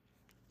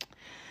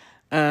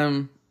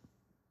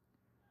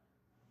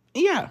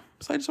 Yeah.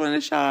 So I just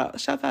wanted to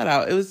shout that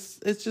out.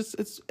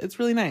 It's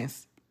really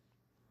nice.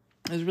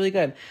 It was really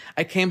good.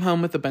 I came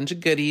home with a bunch of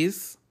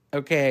goodies.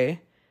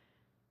 Okay.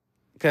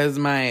 Because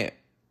my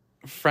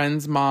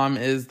friend's mom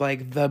is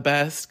like the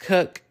best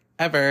cook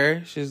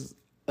ever. She's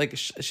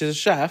a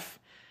chef.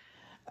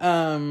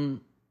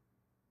 And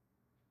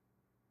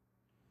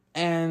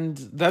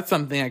that's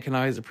something I can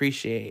always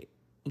appreciate.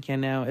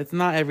 It's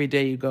not every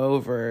day you go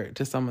over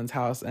to someone's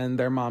house and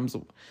their mom's,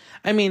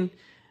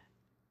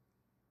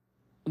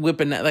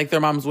 whipping up, their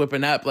mom's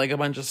whipping up like a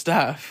bunch of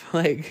stuff.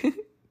 Like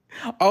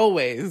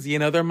always,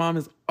 their mom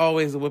is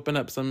always whipping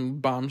up some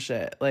bomb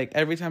shit. Like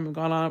every time I've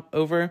gone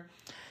over,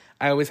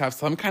 I always have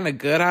some kind of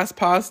good ass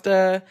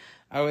pasta.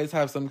 I always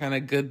have some kind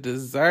of good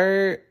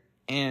dessert.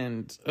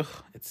 And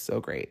it's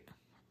so great.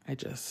 I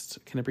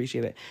just can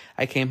appreciate it.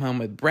 I came home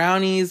with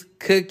brownies,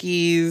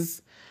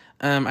 cookies.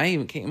 I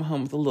even came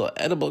home with a little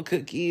edible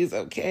cookies.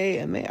 Okay.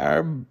 And they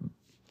are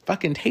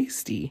fucking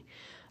tasty.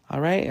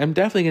 All right. I'm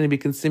definitely going to be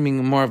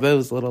consuming more of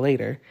those a little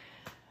later.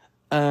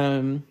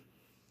 And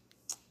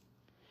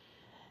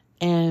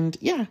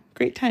yeah,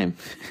 great time.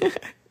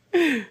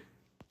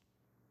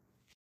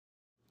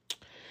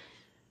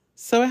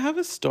 So I have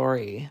a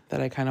story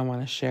that I kind of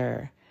want to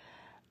share.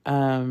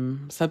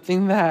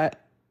 Something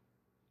that,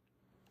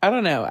 I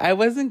don't know. I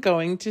wasn't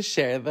going to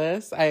share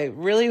this. I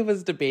really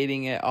was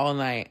debating it all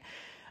night.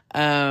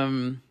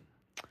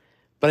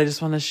 But I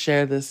just want to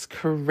share this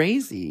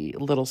crazy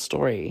little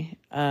story.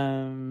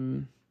 I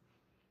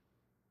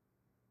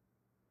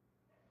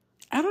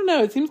don't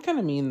know. It seems kind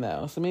of mean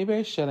though. So maybe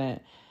I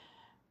shouldn't.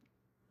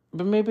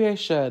 But maybe I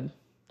should.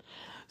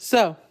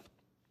 So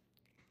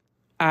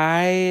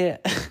oh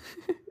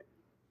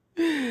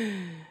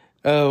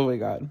my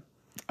God.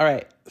 All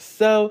right.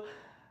 So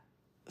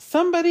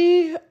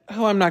somebody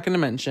who I'm not going to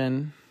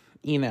mention,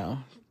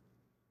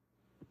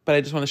 but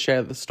I just want to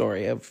share the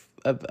story of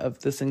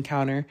this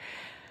encounter.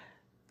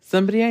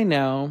 Somebody I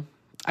know,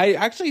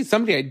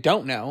 somebody I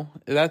don't know.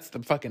 That's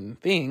the fucking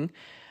thing.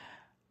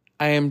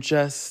 I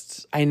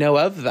know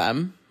of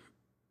them.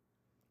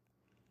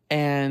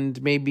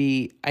 And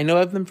maybe I know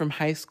of them from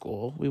high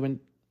school. We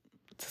went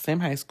to the same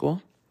high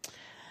school.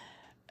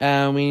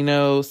 We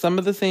know some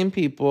of the same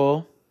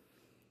people.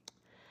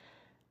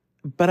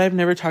 But I've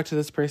never talked to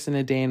this person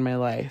a day in my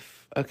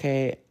life.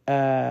 Okay.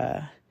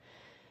 And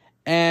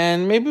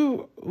maybe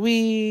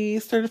we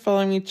started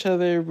following each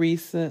other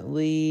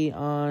recently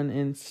on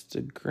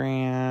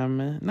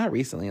Instagram. Not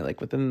recently,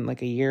 within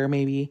a year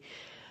maybe.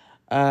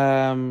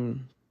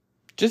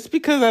 Just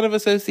because out of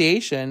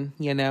association,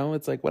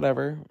 it's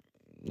whatever,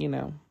 it's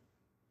not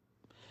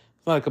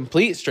a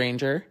complete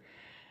stranger.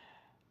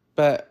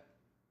 But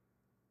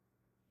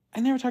I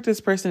never talked to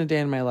this person a day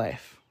in my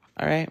life.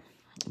 All right.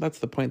 That's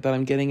the point that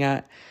I'm getting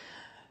at.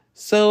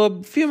 So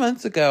a few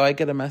months ago, I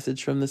get a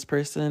message from this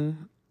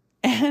person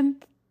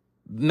and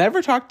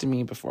never talked to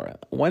me before.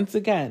 Once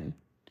again.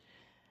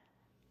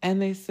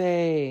 And they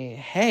say,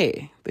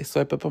 hey, they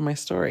swipe up on my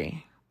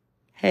story.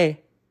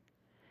 Hey.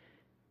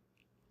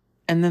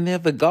 And then they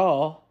have the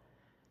gall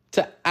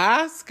to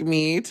ask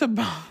me to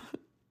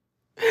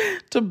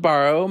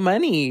borrow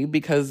money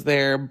because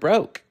they're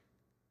broke.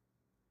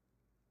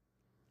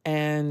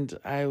 And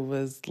I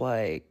was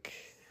like,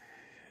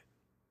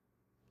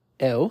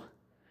 ew.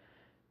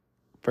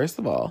 First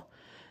of all,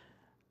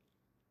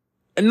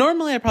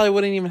 normally I probably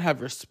wouldn't even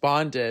have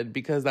responded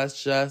because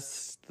that's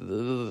just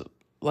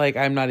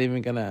I'm not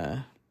even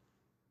gonna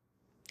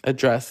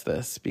address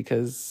this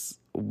because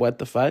what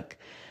the fuck.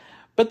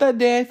 But that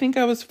day I think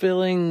it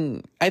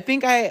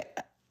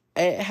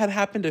had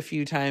happened a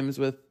few times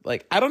with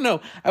I don't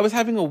know. I was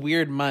having a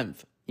weird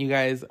month, you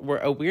guys.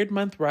 A weird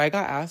month where I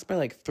got asked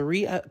by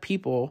 3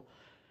 people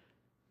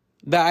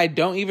that I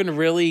don't even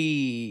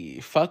really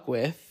fuck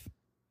with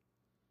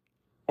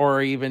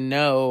or even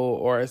know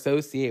or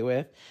associate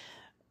with,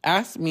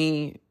 asked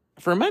me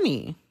for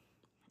money.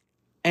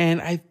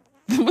 And I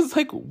was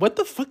like, what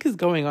the fuck is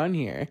going on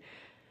here?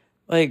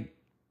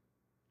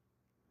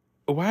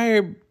 why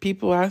are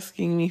people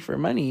asking me for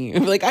money?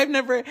 Like, I've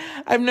never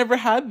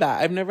had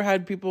that. I've never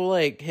had people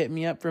like hit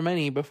me up for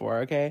money before.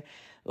 Okay.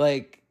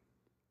 Like,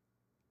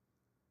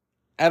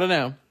 I don't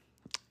know.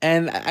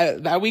 And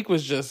that week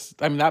was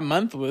just, I mean, that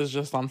month was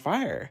just on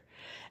fire.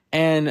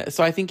 And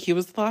so I think he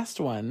was the last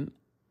one.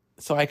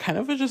 So I kind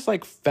of was just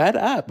like fed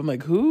up. I'm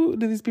like, who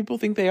do these people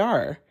think they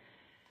are?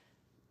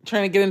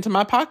 Trying to get into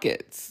my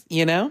pockets,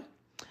 you know?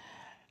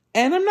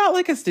 And I'm not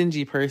like a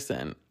stingy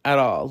person at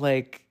all.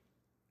 Like,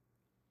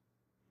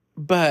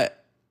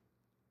 but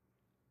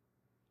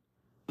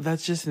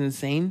that's just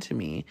insane to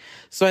me.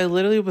 So I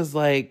literally was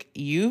like,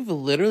 you've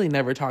literally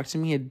never talked to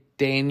me a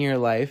day in your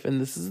life. And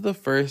this is the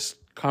first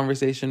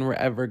conversation we've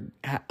ever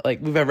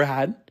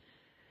had.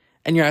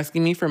 And you're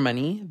asking me for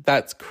money?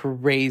 That's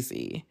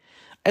crazy.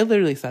 I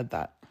literally said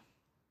that.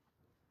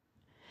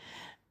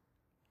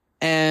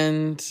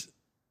 And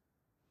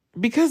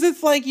because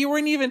it's like, you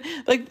weren't even,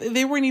 like,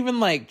 they weren't even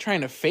like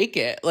trying to fake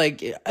it.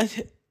 Like,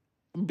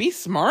 be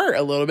smart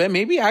a little bit.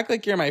 Maybe act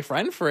like you're my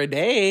friend for a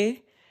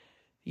day,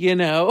 you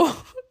know?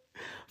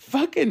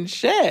 Fucking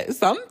shit,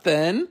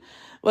 something.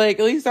 Like,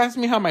 at least ask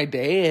me how my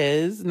day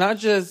is. Not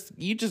just,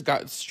 you just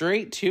got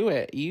straight to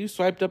it. You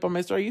swiped up on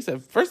my story. You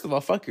said, first of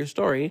all, fuck your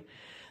story.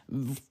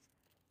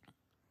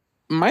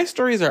 My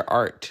stories are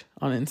art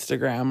on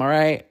Instagram, all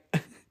right?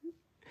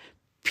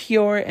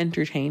 Pure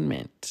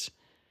entertainment.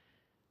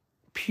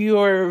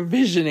 Pure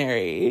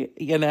visionary,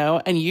 you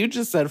know? And you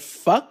just said,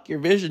 fuck your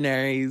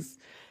visionaries.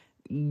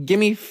 Give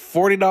me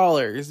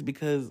 $40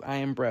 because I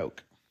am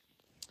broke.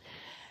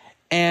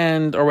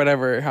 And, or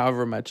whatever,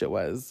 however much it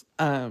was.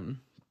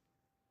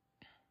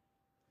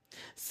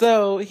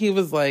 So he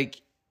was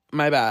like,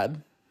 my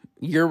bad.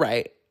 You're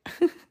right.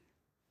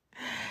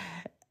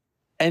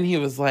 And he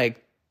was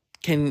like,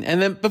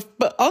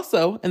 but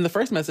also in the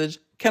first message,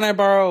 can I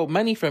borrow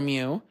money from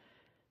you?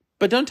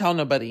 But don't tell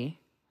nobody.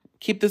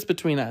 Keep this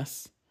between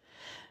us.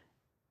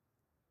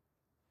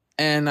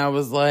 And I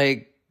was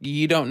like,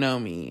 you don't know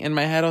me. In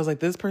my head, I was like,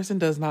 this person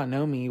does not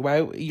know me.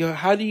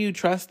 How do you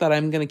trust that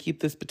I'm going to keep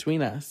this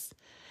between us?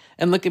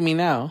 And look at me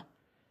now.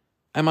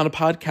 I'm on a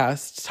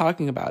podcast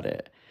talking about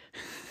it.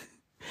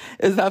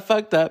 Is that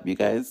fucked up, you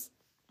guys?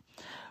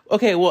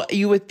 Okay, well,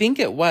 you would think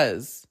it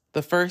was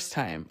the first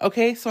time.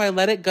 Okay, so I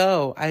let it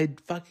go. I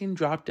fucking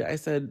dropped it. I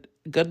said,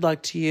 good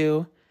luck to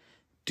you.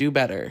 Do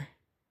better.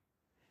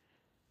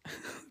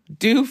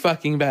 Do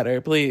fucking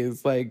better,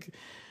 please. Like,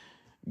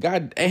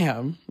 god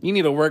damn. You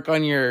need to work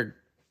on your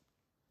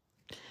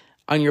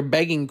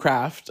begging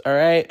craft, all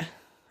right?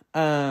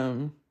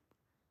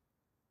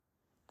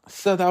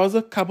 So that was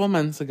a couple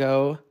months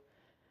ago.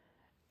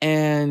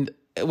 And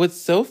what's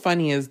so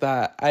funny is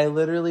that I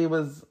literally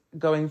was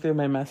going through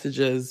my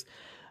messages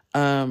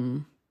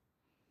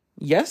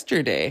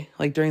yesterday,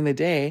 like during the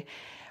day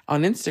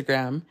on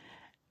Instagram,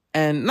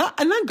 and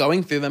I'm not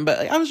going through them, but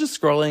like, I was just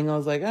scrolling. I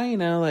was like, oh, you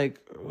know, like,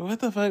 what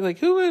the fuck? Like,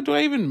 who do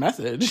I even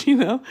message, you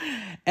know?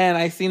 And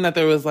I seen that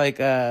there was like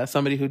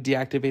somebody who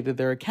deactivated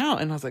their account,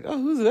 and I was like, oh,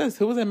 who's this?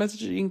 Who was I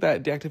messaging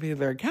that deactivated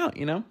their account,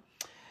 you know?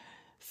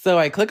 So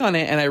I click on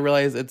it and I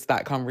realize it's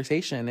that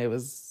conversation. It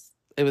was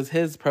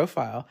his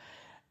profile.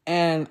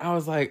 And I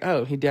was like,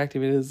 oh, he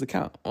deactivated his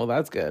account. Well,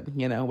 that's good.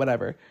 You know,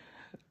 whatever.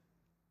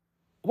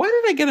 Why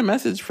did I get a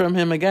message from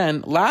him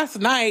again last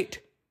night?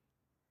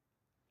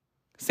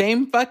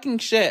 Same fucking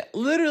shit.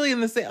 Literally in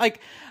the same,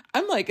 like,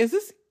 I'm like, is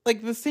this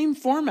like the same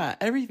format?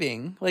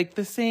 Everything. Like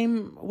the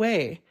same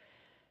way.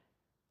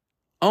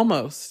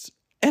 Almost.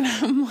 And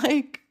I'm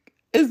like,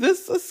 is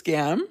this a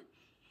scam?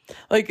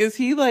 Like, is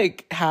he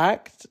like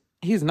hacked?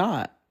 He's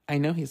not. I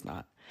know he's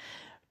not.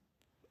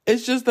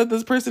 It's just that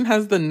this person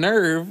has the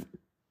nerve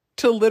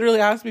to literally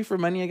ask me for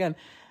money again.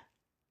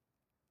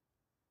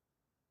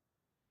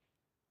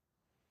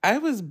 I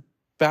was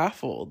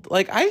baffled.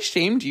 Like, I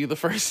shamed you the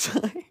first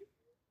time.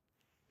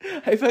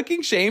 I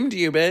fucking shamed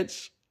you,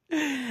 bitch.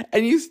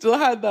 And you still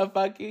had the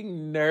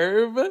fucking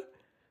nerve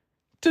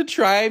to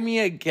try me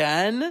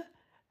again.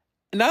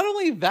 Not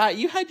only that,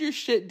 you had your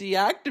shit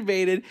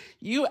deactivated.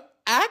 You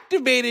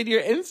activated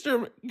your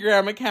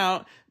Instagram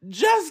account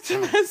just to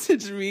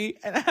message me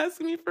and ask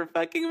me for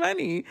fucking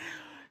money.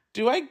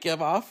 Do I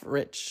give off I'm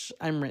rich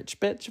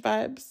bitch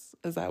vibes?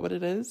 Is that what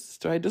it is?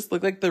 Do I just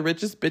look like the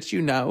richest bitch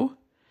you know?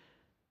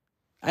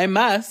 I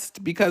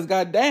must, because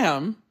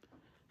goddamn.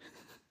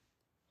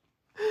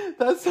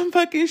 That's some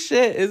fucking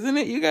shit, isn't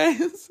it, you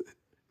guys?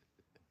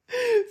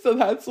 So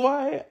that's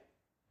why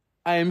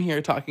I am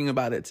here talking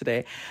about it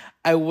today.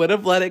 I would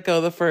have let it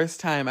go the first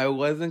time. I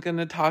wasn't going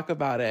to talk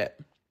about it.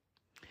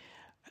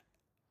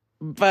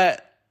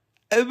 But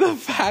the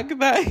fact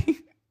that I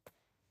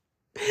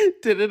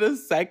did it a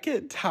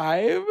second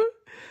time,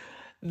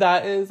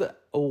 that is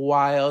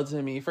wild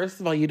to me. First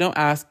of all, you don't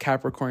ask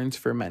Capricorns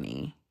for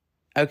money.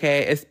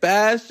 Okay?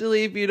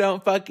 Especially if you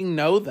don't fucking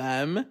know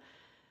them.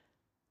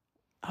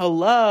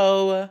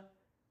 Hello?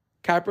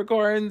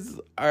 Capricorns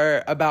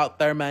are about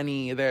their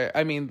money.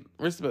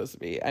 We're supposed to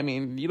be.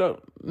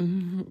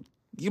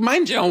 You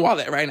mind your own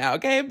wallet right now,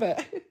 okay?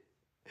 But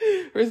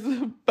we're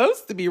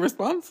supposed to be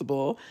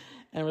responsible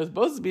And we're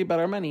supposed to be about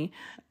our money.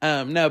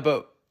 No,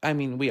 but I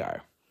mean, we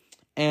are.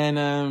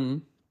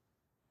 And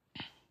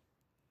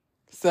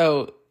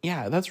so,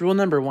 yeah, that's rule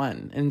number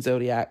 1 in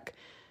Zodiac.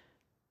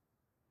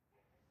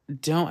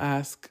 Don't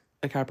ask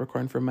a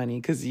Capricorn for money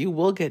because you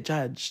will get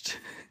judged.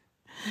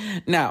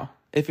 Now,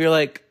 if you're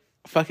like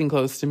fucking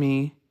close to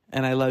me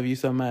and I love you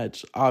so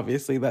much,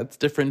 obviously that's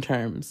different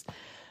terms.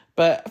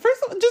 But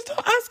first of all, just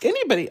don't ask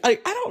anybody.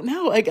 Like, I don't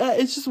know. Like,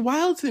 it's just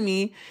wild to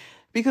me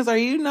because are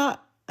you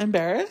not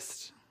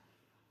embarrassed?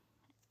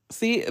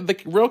 See, the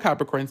real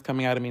Capricorn's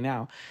coming out of me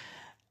now.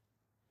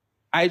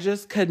 I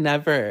just could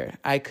never.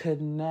 I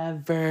don't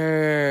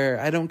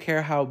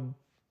care how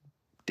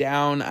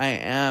down I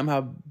am,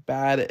 how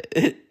bad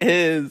it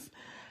is.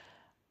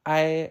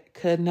 I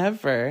could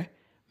never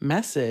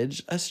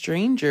message a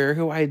stranger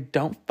who I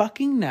don't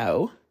fucking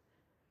know,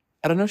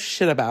 I don't know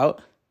shit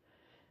about,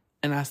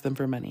 and ask them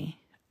for money.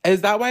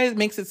 Is that why it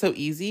makes it so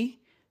easy,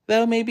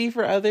 though, maybe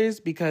for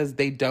others? Because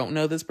they don't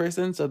know this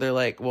person, so they're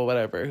like, well,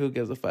 whatever, who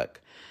gives a fuck?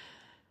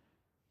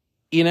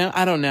 You know,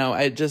 I don't know.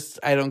 I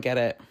don't get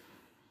it.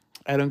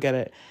 I don't get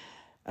it.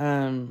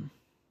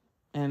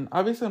 And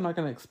obviously I'm not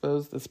going to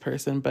expose this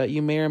person, but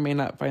you may or may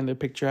not find their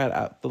picture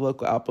at the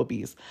local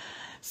Applebee's.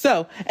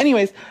 So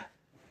anyways,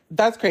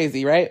 that's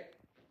crazy, right?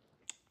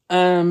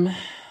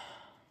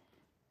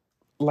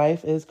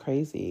 Life is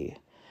crazy.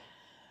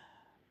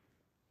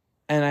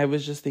 And I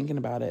was just thinking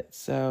about it.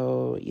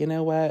 So you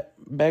know what?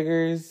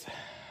 Beggars,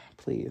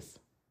 please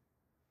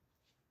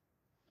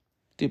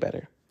do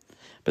better.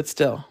 But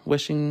still,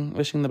 wishing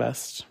the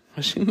best.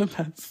 Wishing the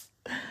best.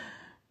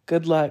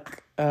 Good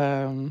luck.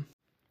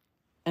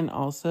 And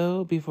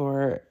also,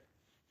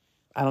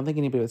 I don't think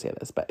anybody would say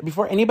this, but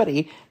before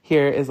anybody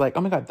here is like,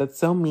 oh my God, that's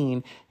so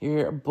mean,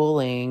 you're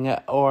bullying,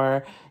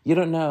 or you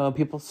don't know,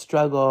 people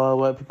struggle,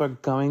 what people are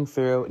going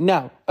through.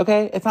 No,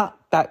 okay? It's not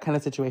that kind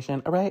of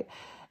situation, all right?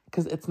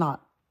 Because it's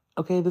not.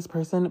 Okay, this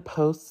person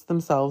posts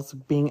themselves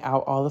being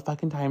out all the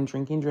fucking time,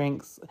 drinking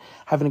drinks,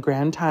 having a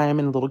grand time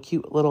in little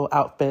cute little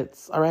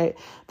outfits, all right?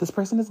 This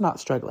person is not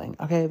struggling,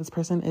 okay? This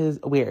person is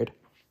weird.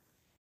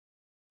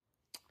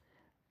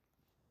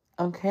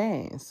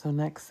 Okay, so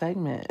next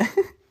segment.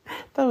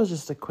 That was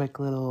just a quick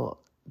little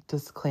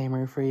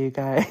disclaimer for you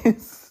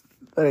guys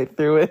that I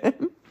threw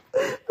in.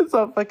 It's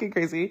all fucking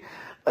crazy.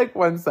 Like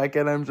 1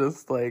 second, I'm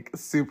just like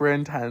super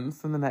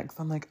intense. And the next,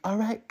 I'm like, all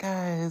right,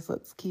 guys,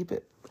 let's keep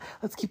the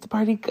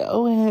party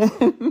going.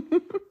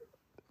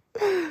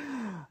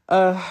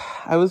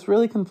 I was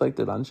really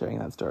conflicted on sharing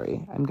that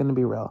story. I'm going to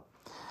be real.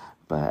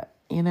 But,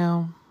 you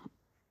know,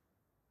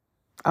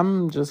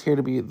 I'm just here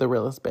to be the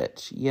realest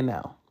bitch, you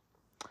know.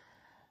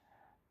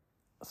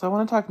 So I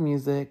want to talk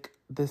music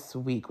this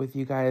week with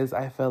you guys.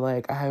 I feel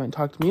like I haven't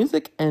talked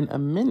music in a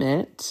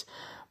minute,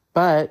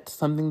 but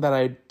something that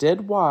I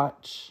did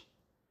watch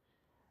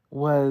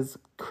was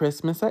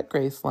Christmas at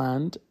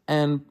Graceland.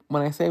 And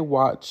when I say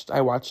watched,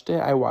 I watched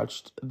it. I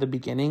watched the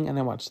beginning and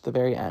I watched the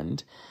very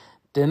end.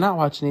 Did not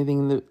watch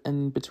anything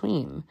in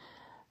between.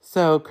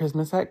 So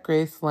Christmas at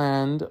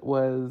Graceland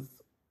was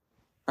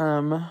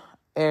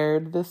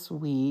aired this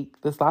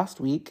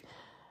last week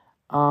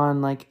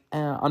on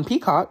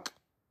Peacock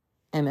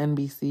and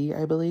NBC,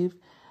 I believe.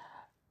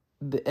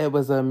 It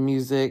was a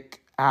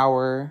music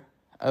hour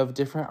of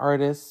different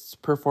artists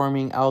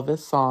performing Elvis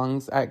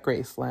songs at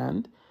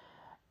Graceland.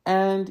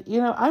 And,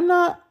 you know, I'm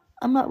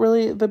not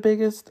really the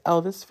biggest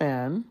Elvis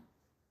fan.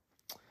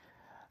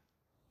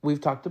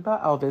 We've talked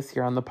about Elvis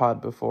here on the pod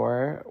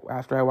before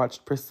after I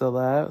watched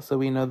Priscilla, so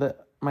we know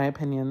that my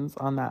opinions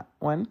on that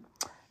one.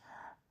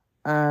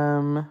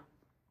 But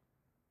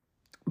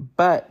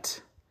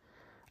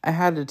I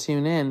had to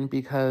tune in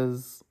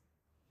because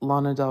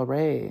Lana Del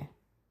Rey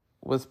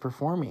was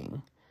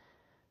performing.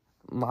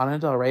 Lana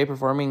Del Rey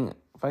performing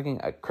fucking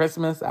a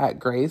Christmas at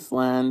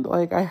Graceland.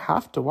 Like, I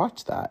have to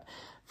watch that.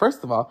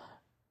 First of all,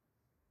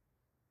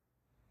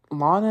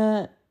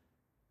 Lana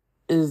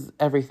is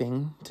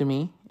everything to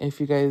me. If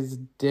you guys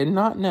did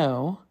not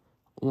know,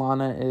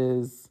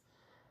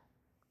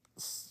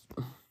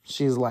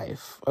 she's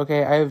life.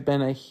 Okay, I've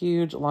been a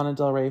huge Lana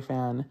Del Rey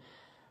fan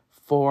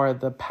for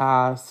the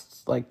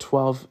past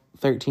 12,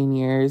 13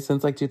 years,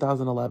 since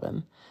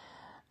 2011.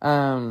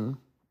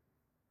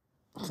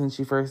 Since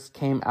she first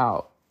came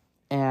out.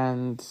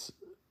 And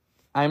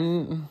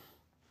don't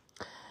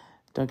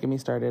get me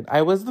started.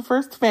 I was the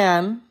first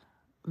fan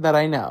that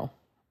I know.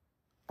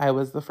 I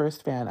was the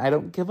first fan. I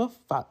don't give a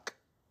fuck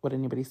what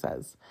anybody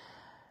says.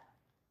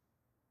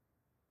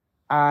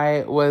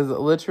 I was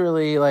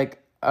literally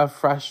a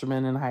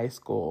freshman in high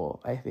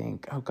school, I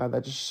think. Oh God,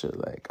 that just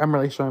should I'm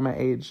really showing my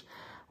age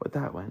with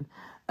that one.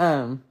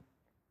 I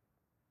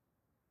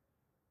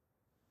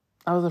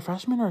was a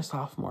freshman or a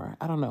sophomore.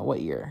 I don't know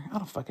what year. I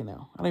don't fucking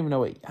know. I don't even know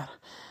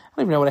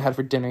what I had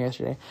for dinner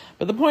yesterday.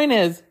 But the point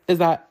is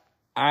that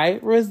I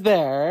was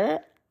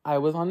there. I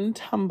was on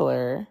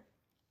Tumblr.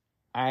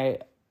 I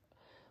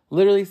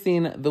literally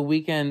seen The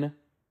Weeknd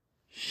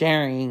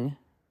sharing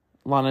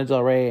Lana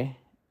Del Rey's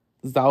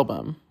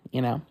album,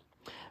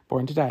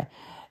 Born to Die.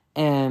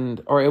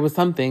 or it was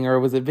something, or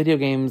was it video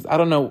games? I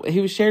don't know.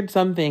 He shared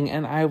something,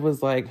 and I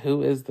was like,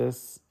 who is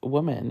this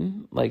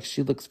woman? Like,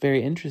 she looks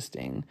very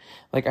interesting.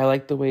 Like, I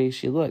like the way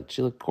she looked.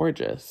 She looked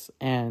gorgeous,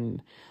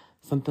 and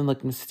something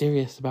looked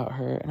mysterious about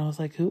her. And I was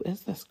like, who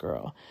is this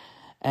girl?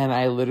 And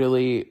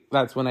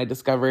that's when I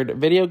discovered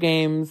video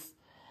games,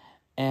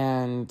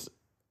 and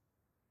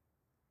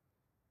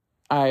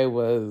I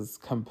was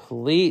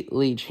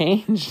completely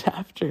changed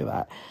after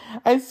that.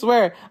 I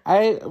swear,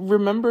 I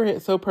remember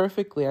it so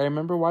perfectly. I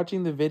remember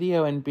watching the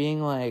video and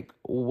being like,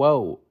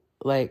 whoa,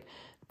 like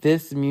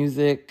this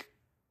music,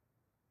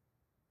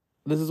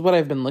 this is what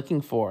I've been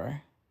looking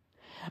for.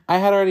 I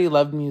had already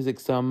loved music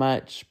so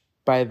much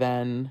by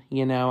then.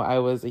 You know, I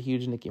was a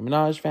huge Nicki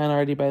Minaj fan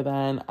already by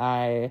then.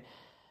 I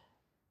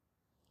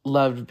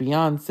loved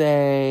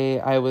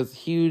Beyoncé. I was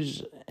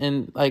huge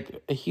and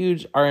like a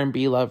huge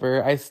R&B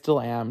lover. I still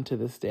am to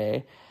this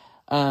day.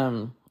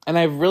 And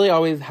I really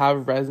always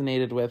have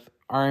resonated with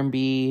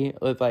R&B,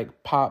 with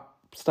like pop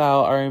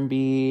style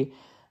R&B,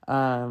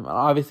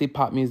 obviously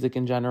pop music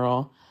in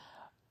general.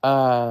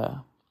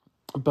 But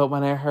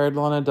when I heard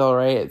Lana Del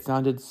Rey, it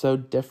sounded so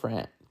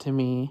different to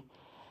me.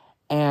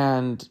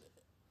 And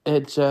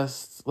it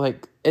just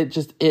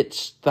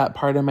itched that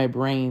part of my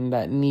brain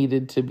that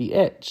needed to be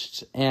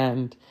itched.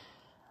 And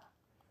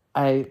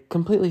I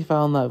completely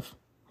fell in love.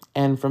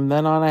 And from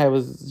then on, I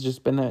was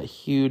just been a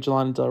huge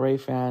Lana Del Rey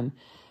fan.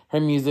 Her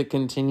music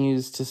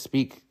continues to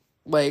speak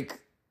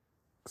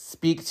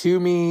to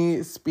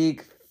me,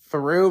 speak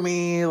through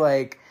me.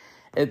 Like,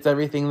 it's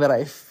everything that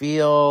I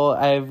feel.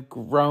 I've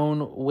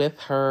grown with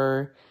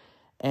her,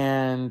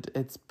 and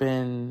it's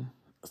been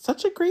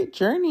such a great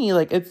journey.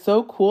 Like, it's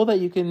so cool that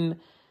you can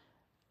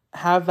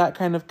have that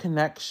kind of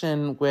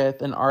connection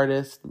with an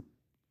artist,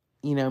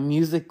 you know,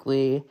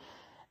 musically,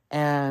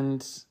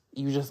 and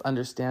you just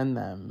understand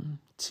them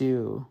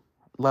to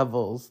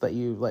levels that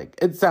you like.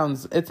 It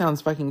sounds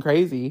fucking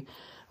crazy.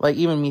 Like,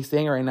 even me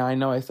saying it right now, I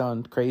know I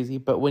sound crazy,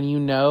 but when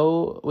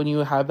you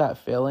have that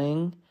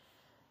feeling,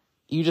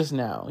 you just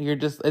know.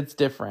 It's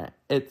different.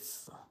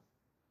 It's,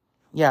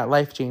 yeah,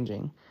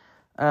 life-changing.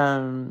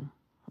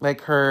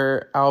 Like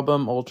her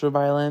album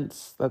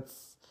Ultraviolence,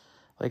 that's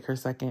like her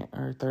second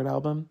or third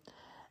album.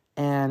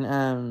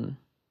 And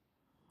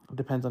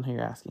depends on who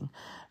you're asking.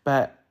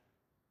 But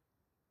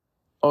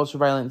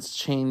Ultraviolence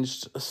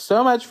changed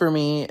so much for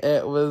me.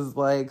 It was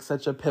like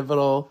such a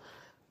pivotal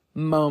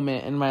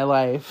moment in my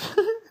life.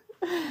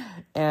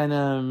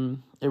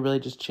 And it really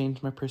just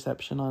changed my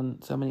perception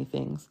on so many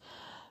things.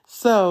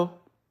 So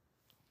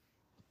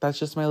that's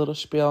just my little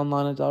spiel on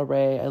Lana Del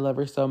Rey. I love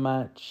her so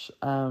much.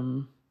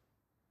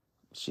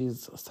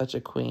 She's such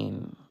a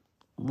queen.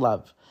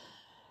 Love.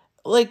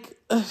 Like,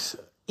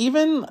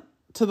 even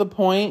to the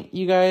point,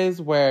 you guys,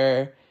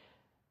 where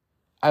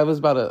I was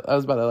about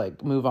to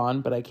like move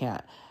on, but I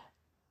can't.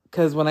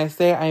 Because when I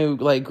say I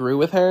like grew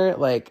with her,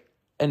 like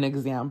an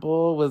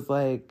example was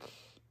like,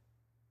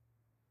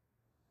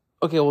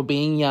 okay, well,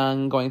 being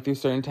young, going through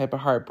certain type of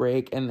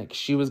heartbreak, and like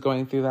she was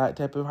going through that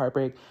type of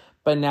heartbreak.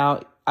 But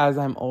now, as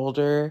I'm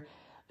older,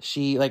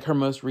 she, like, her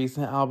most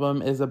recent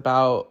album is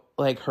about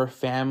like her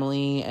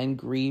family and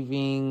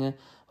grieving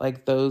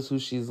like those who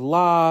she's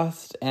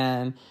lost,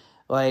 and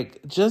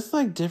like just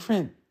like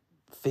different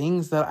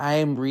things that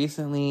I've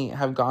recently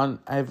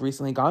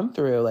gone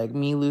through, like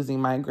me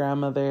losing my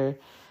grandmother,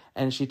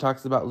 and she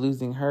talks about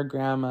losing her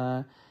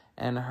grandma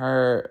and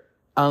her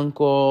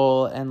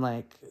uncle, and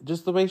like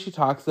just the way she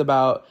talks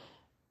about,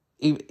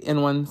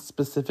 in one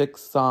specific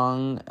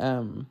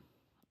song,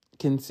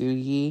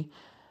 Kintsugi,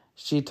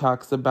 she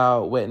talks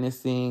about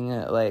witnessing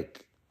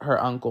like her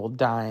uncle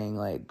dying,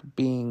 like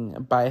being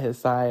by his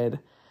side.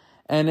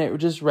 And it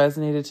just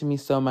resonated to me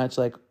so much.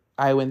 Like,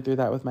 I went through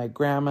that with my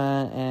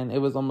grandma, and it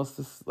was almost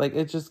this, like,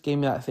 it just gave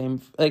me that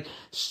same, like,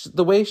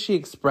 the way she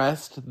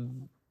expressed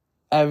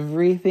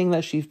everything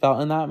that she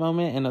felt in that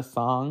moment in a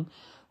song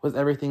was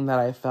everything that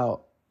I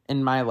felt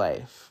in my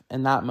life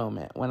in that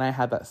moment when I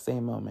had that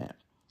same moment.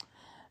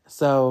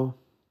 So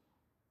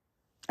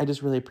I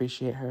just really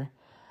appreciate her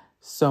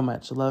so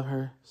much. Love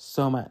her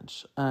so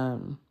much.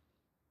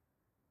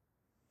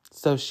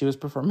 So she was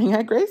performing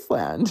at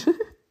Graceland.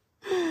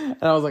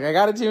 And I was like, I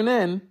gotta tune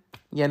in,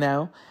 you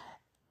know?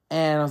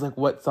 And I was like,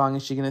 what song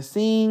is she gonna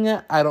sing?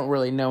 I don't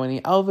really know any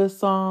Elvis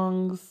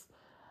songs.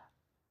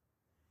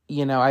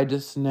 You know, I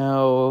just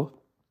know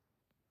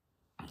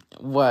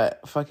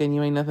what fucking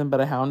You Ain't Nothing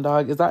But a Hound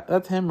Dog.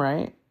 That's him,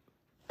 right?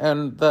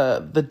 And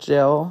the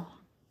jail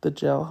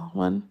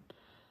one.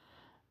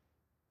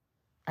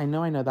 I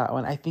know that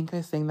one. I think I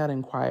sang that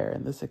in choir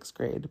in the 6th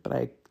grade,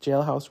 but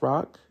Jailhouse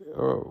Rock,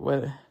 or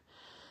what?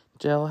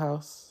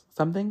 Jailhouse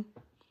something?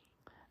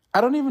 I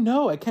don't even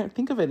know. I can't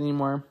think of it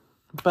anymore.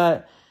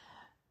 But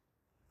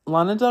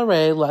Lana Del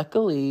Rey,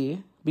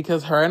 luckily,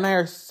 because her and I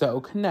are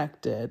so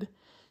connected,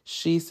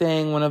 she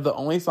sang one of the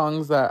only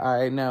songs that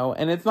I know,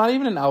 and it's not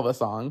even an Elvis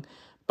song,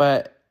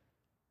 but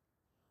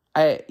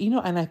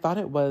and I thought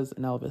it was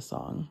an Elvis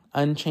song,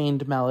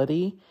 Unchained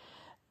Melody.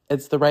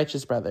 It's the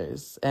Righteous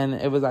Brothers, and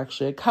it was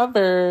actually a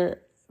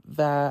cover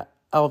that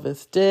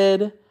Elvis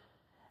did,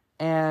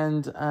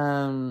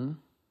 And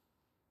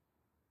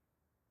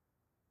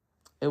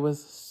it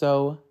was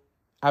so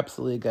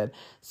absolutely good.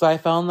 So I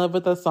fell in love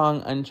with the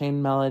song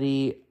Unchained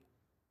Melody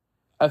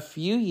a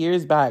few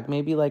years back,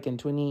 maybe like in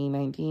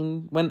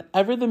 2019,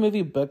 whenever the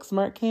movie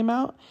Booksmart came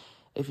out.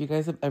 If you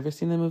guys have ever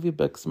seen the movie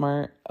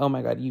Booksmart, oh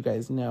my God, you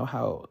guys know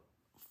how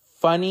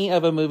funny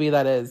of a movie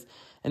that is.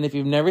 And if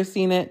you've never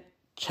seen it,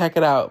 check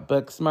it out.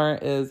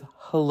 Booksmart is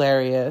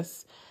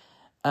hilarious.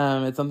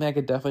 It's something I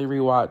could definitely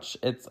rewatch.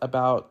 It's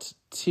about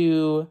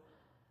two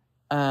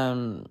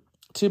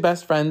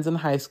best friends in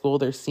high school.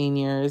 They're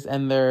seniors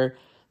and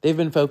they've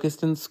been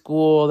focused in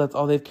school. That's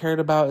all they've cared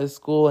about is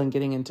school and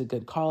getting into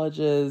good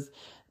colleges.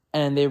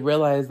 And they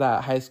realize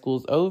that high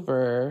school's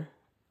over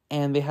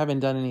and they haven't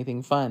done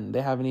anything fun.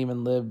 They haven't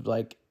even lived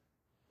like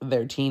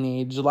their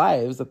teenage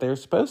lives that they're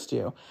supposed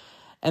to.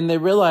 And they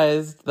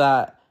realized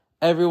that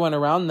everyone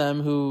around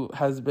them who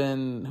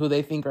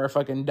they think are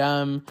fucking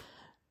dumb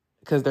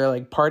because they're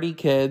like party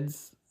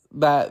kids,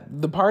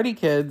 that the party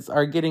kids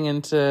are getting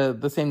into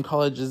the same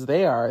college as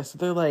they are. So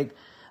they're like,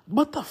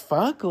 what the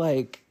fuck?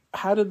 Like,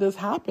 how did this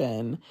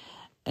happen?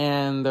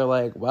 And they're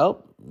like,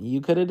 well,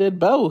 you could have did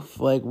both.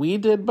 Like, we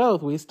did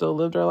both. We still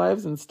lived our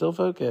lives and still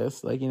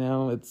focused. Like, you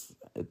know, it's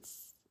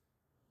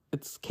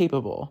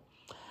capable.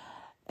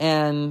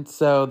 And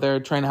so they're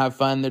trying to have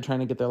fun. They're trying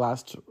to get their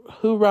last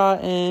hoorah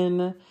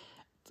in.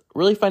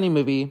 Really funny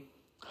movie.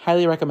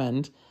 Highly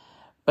recommend.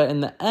 But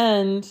in the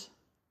end,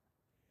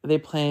 they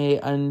play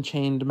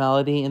Unchained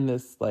Melody in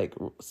this like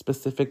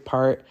specific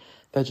part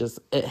that just,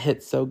 it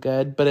hits so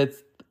good. But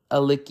it's a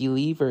Licky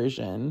Lee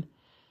version.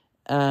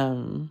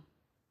 And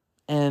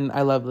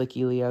I love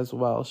Licky Lee as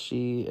well.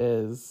 She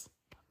is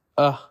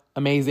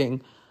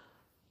amazing.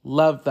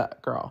 Love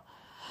that girl.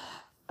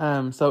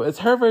 So it's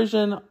her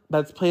version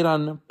that's played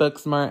on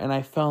Booksmart, and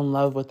I fell in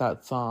love with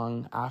that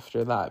song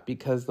after that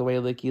because the way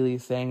Licky Lee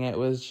sang it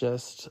was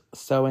just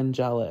so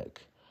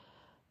angelic.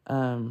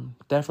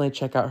 Definitely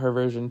check out her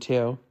version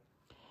too.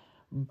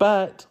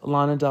 But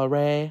Lana Del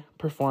Rey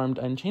performed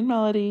Unchained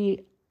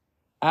Melody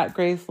at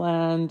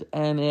Graceland,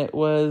 and it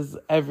was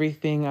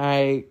everything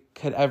I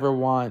could ever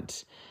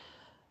want.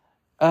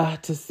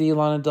 To see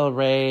Lana Del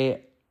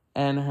Rey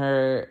and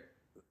her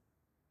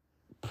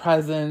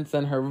presence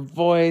and her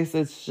voice,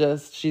 it's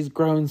just, she's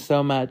grown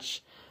so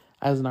much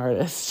as an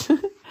artist.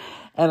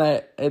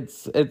 And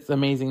it's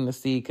amazing to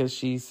see because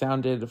she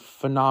sounded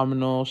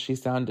phenomenal. She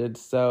sounded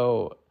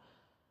so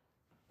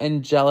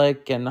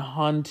angelic and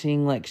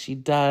haunting like she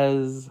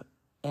does.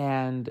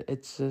 And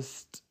it's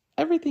just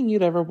everything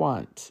you'd ever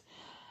want.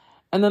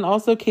 And then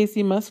also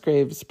Casey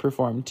Musgraves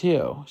performed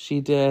too. She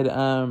did,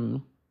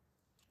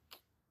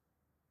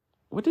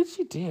 what did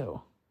she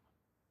do?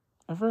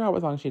 I forgot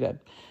what song she did.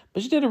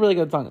 But she did a really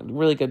good song,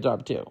 really good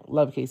job too.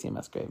 Love Casey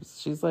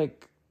Musgraves. She's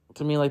like,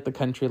 to me, like the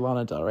country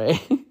Lana Del Rey.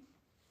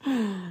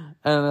 And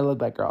I love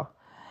that girl.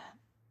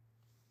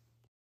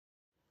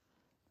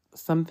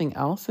 Something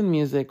else in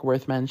music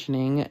worth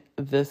mentioning,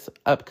 this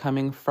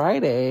upcoming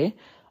Friday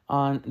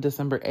on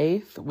December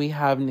 8th, we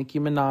have Nicki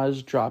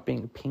Minaj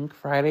dropping Pink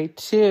Friday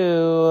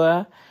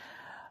 2.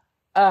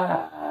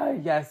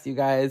 Yes, you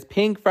guys,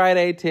 Pink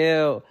Friday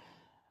 2.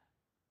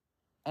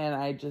 And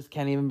I just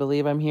can't even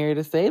believe I'm here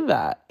to say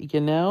that. You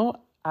know,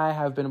 I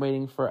have been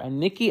waiting for a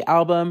Nicki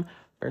album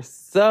for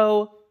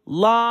so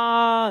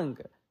long.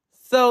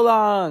 So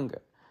long.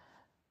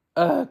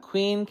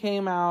 Queen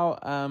came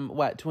out,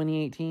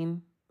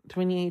 2018?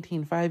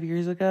 2018, 5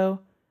 years ago?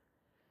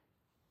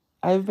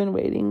 I've been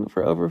waiting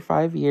for over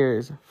 5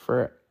 years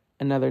for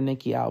another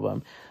Nicki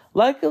album.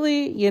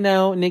 Luckily, you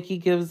know, Nicki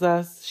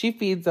she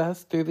feeds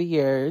us through the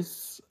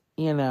years.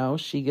 You know,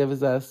 she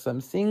gives us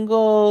some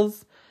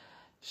singles.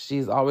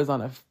 She's always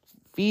on a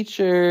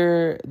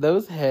feature.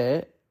 Those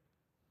hit.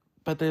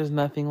 But there's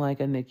nothing like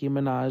a Nicki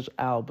Minaj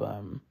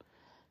album.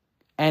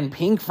 And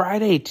Pink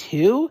Friday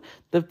 2?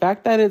 The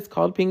fact that it's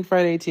called Pink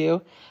Friday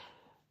 2.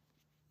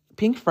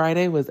 Pink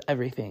Friday was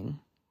everything.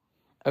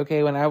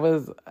 Okay, when I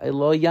was a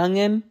little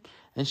youngin'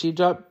 and she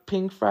dropped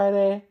Pink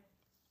Friday.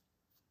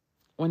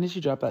 When did she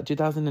drop that?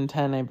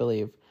 2010, I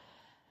believe.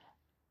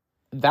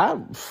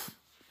 That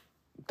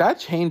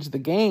changed the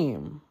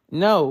game.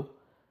 No.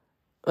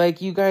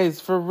 Like, you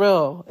guys, for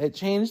real, it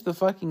changed the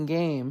fucking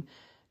game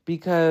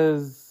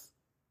because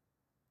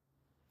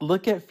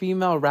look at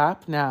female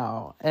rap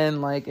now.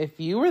 And, like, if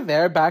you were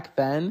there back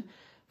then,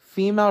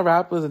 female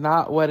rap was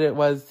not what it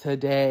was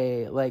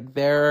today. Like,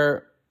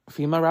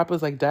 female rap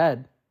was, like,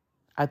 dead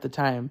at the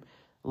time.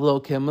 Lil'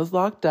 Kim was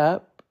locked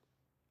up.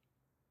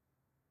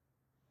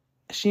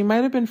 She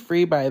might have been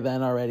free by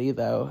then already,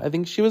 though. I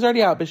think she was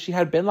already out, but she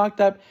had been locked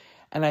up.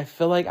 And I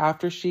feel like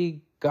after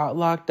she got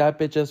locked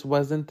up, it just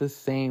wasn't the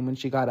same when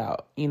she got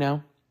out, you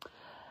know?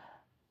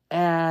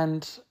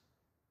 And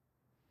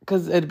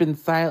because it had been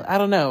silent, I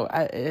don't know,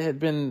 it had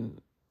been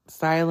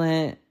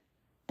silent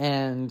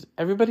and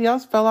everybody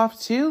else fell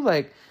off too.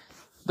 Like,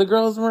 the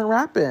girls weren't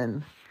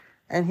rapping.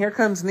 And here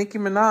comes Nicki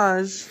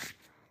Minaj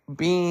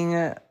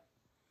being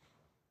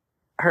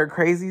her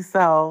crazy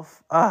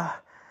self.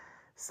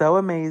 So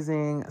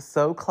amazing,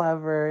 so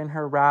clever in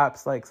her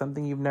raps, like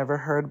something you've never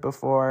heard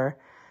before.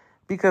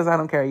 Because I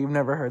don't care, you've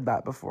never heard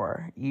that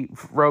before.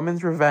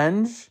 Roman's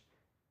Revenge?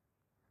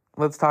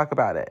 Let's talk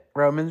about it.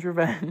 Roman's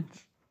Revenge.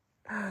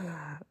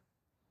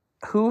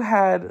 Who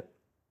had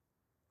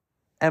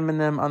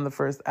Eminem on the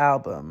first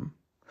album?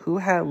 Who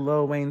had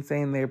Lil Wayne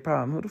saying their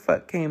problem? Who the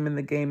fuck came in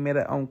the game, made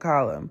a own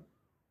column?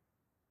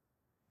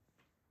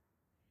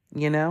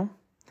 You know?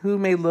 Who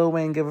made Lil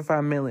Wayne give a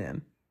 5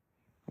 million?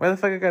 Why the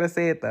fuck I gotta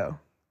say it though?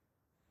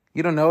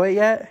 You don't know it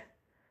yet?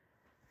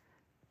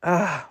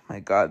 Oh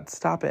my God,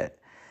 stop it.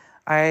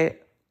 I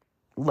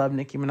love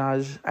Nicki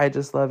Minaj. I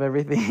just love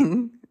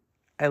everything.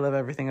 I love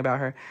everything about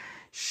her.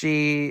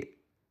 She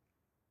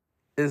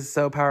is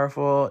so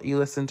powerful. You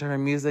listen to her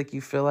music,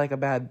 you feel like a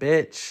bad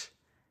bitch.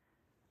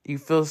 You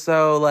feel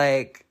so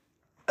like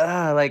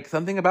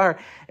something about her.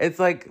 It's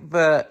like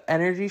the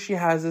energy she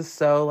has is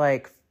so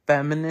like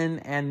feminine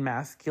and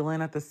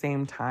masculine at the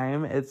same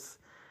time. It's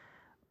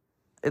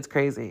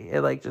crazy.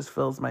 It like just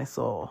fills my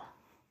soul,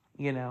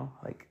 you know,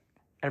 like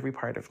every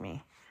part of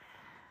me.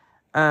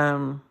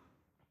 And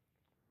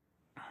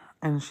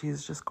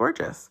she's just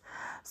gorgeous.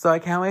 So I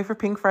can't wait for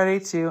Pink Friday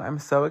 2. I'm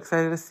so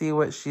excited to see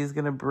what she's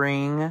going to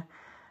bring.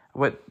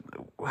 I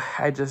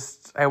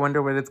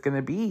wonder what it's going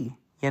to be,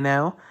 you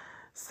know?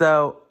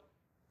 So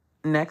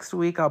next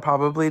week I'll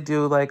probably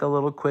do like a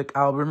little quick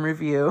album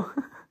review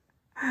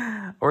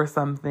or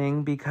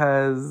something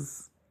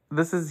because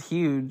this is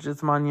huge.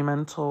 It's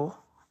monumental.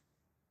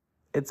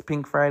 It's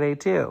Pink Friday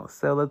 2.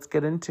 So let's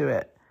get into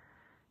it,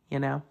 you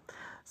know?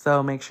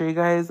 So make sure you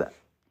guys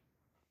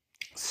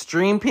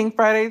stream Pink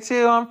Friday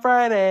 2 on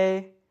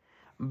Friday.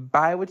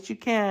 Buy what you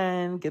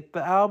can. Get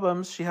the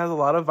albums. She has a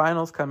lot of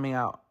vinyls coming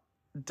out.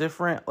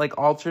 Different, like,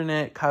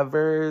 alternate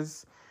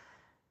covers.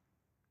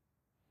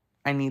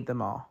 I need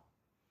them all.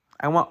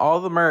 I want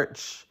all the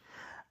merch.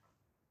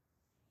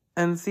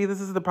 And see, this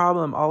is the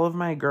problem. All of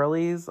my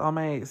girlies, all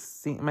my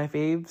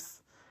faves,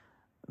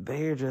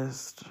 they're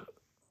just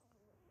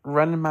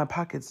running my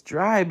pockets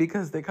dry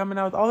because they're coming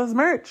out with all this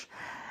merch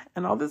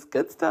and all this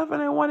good stuff,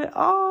 and I want it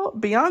all.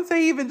 Beyoncé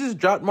even just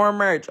dropped more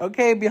merch.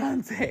 Okay,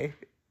 Beyoncé.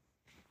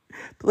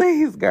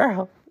 Please,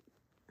 girl.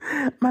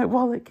 My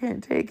wallet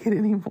can't take it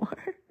anymore.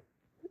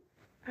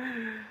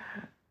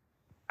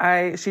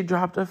 She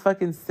dropped a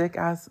fucking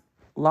sick-ass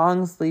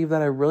long sleeve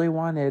that I really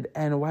wanted,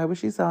 and why was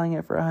she selling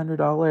it for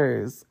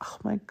 $100? Oh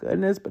my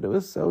goodness, but it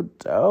was so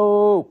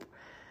dope.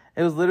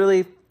 It was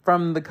literally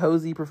from the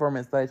Cozy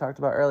performance that I talked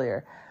about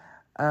earlier.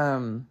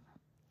 And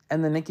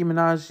then Nicki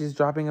Minaj, she's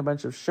dropping a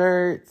bunch of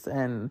shirts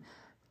and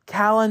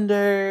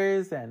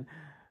calendars and,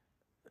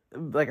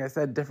 like I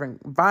said,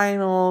 different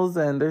vinyls,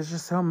 and there's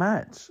just so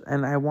much.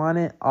 And I want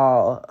it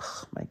all.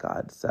 Oh my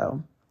God.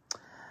 So,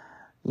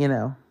 you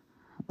know,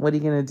 what are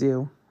you going to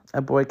do?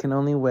 A boy can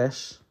only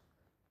wish.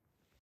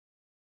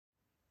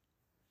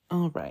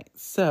 All right.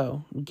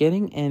 So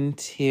getting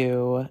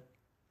into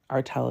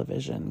our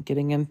television,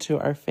 getting into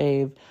our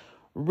fave,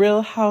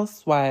 Real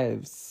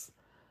Housewives.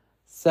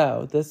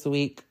 So this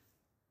week,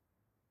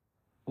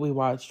 we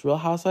watched Real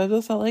Housewives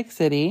of Salt Lake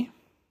City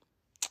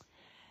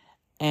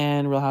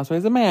and Real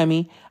Housewives of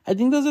Miami. I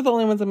think those are the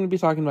only ones I'm going to be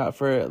talking about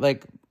for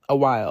like a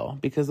while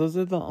because those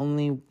are the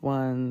only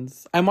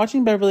ones. I'm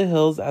watching Beverly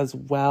Hills as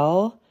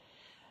well,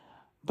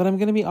 but I'm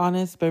going to be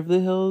honest,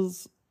 Beverly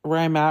Hills, where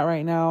I'm at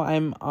right now,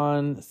 I'm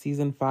on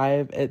season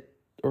 5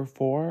 or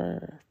 4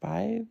 or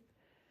 5.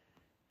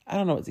 I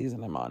don't know what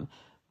season I'm on.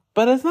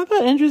 But it's not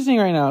that interesting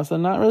right now, so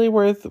not really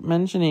worth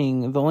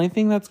mentioning. The only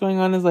thing that's going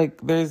on is, like,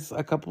 there's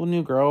a couple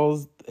new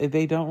girls.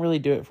 They don't really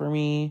do it for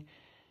me.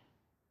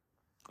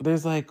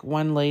 There's, like,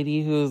 one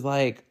lady who's,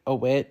 like, a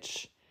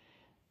witch,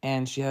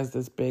 and she has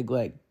this big,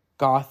 like,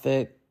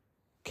 gothic,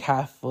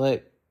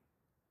 Catholic,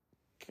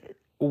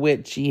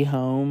 witchy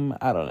home.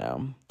 I don't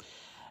know.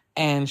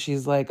 And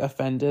she's, like,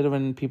 offended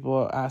when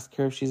people ask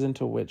her if she's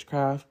into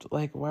witchcraft.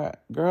 Like,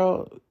 what?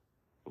 Girl,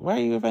 why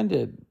are you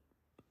offended?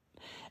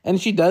 And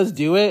she does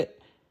do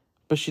it,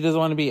 but she doesn't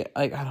want to be,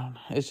 like, I don't know.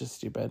 It's just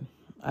stupid.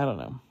 I don't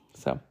know.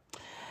 So,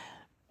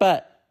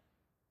 but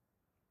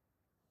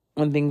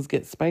when things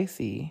get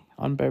spicy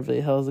on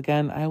Beverly Hills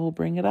again, I will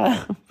bring it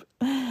up.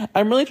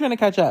 I'm really trying to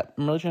catch up.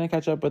 I'm really trying to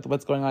catch up with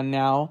what's going on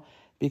now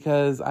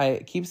because I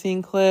keep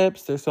seeing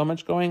clips. There's so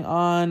much going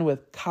on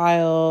with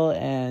Kyle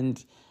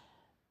and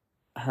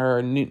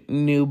her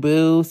new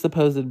boo,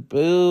 supposed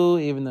boo,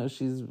 even though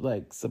she's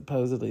like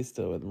supposedly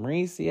still with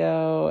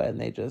Mauricio,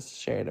 and they just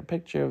shared a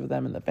picture of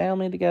them and the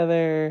family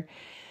together.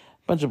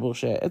 Bunch of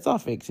bullshit. It's all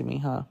fake to me,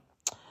 huh?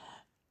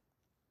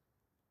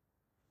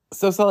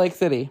 So Salt Lake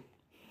City.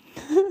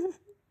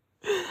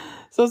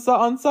 So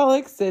on Salt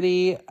Lake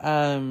City,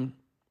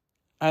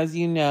 as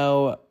you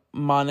know,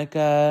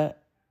 Monica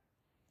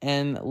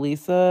and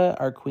Lisa,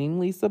 our Queen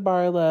Lisa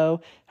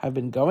Barlow, have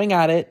been going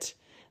at it.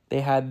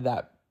 They had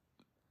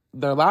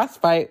their last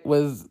fight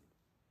was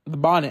the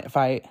bonnet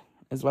fight,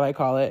 is what I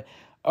call it.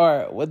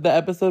 Or what the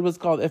episode was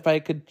called, If I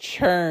Could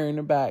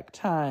Churn Back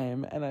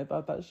Time. And I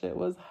thought that shit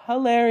was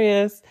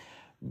hilarious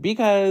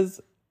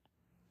because,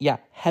 yeah,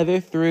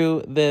 Heather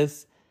threw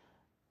this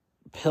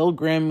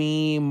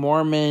pilgrimy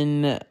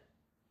Mormon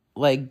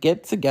like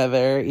get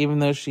together, even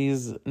though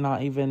she's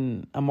not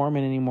even a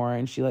Mormon anymore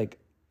and she like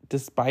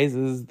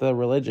despises the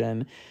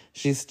religion.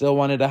 She still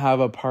wanted to have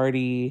a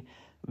party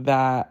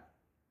that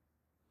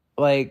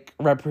like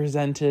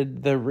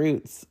represented the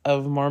roots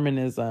of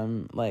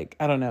Mormonism. Like,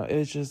 I don't know.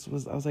 It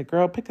was I was like,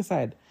 girl, pick a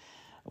side.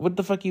 What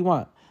the fuck you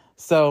want?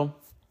 So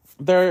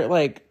they're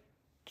like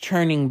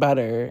churning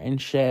butter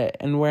and shit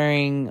and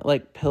wearing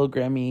like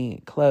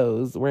pilgrimy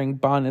clothes, wearing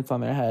bonnets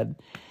on their head.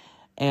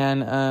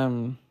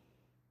 And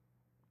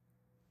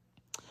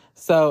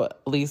so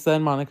Lisa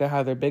and Monica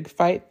have their big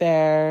fight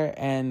there,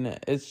 and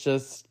it's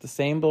just the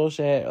same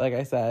bullshit. Like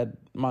I said,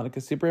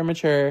 Monica's super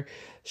immature.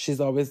 She's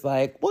always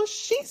like, well,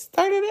 she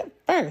started it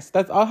first.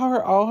 That's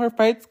all her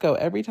fights go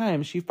every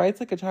time. She fights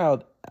like a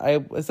child.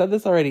 I said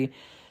this already,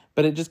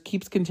 but it just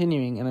keeps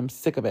continuing, and I'm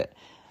sick of it.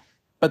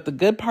 But the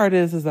good part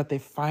is that they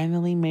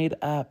finally made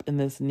up in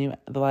this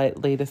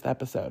latest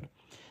episode.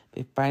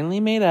 They finally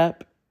made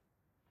up.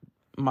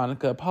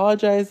 Monica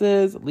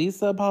apologizes.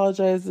 Lisa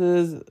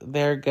apologizes.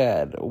 They're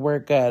good. We're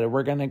good.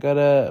 We're going to go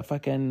to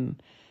fucking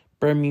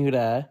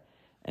Bermuda,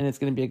 and it's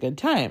going to be a good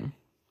time.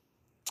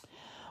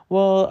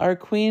 Well, our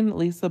queen,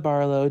 Lisa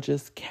Barlow,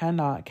 just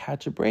cannot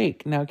catch a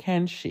break. Now,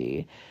 can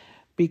she?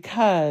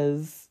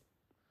 Because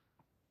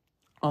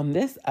on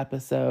this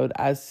episode,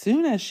 as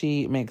soon as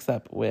she makes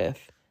up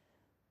with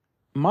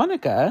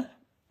Monica,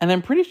 and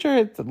I'm pretty sure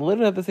it's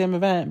literally at the same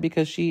event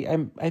because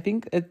I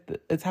think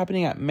it's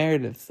happening at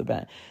Meredith's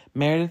event.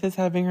 Meredith is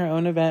having her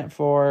own event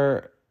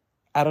for,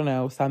 I don't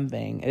know,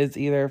 something. It's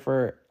either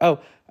for,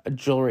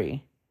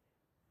 jewelry.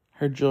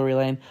 Her jewelry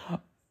line.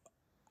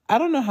 I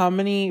don't know how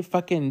many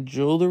fucking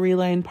jewelry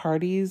line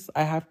parties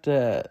I have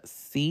to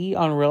see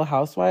on Real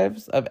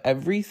Housewives of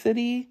every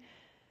city.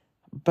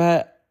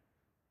 But,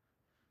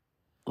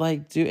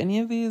 like, do any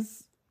of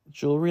these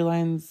jewelry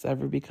lines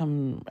ever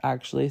become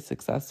actually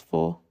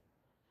successful?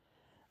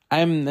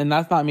 And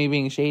that's not me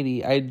being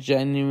shady. I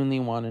genuinely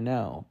want to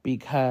know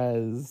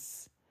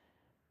because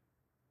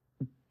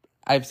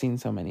I've seen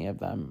so many of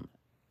them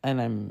and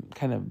I'm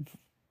kind of,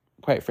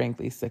 quite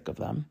frankly, sick of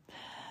them.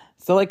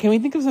 So, like, can we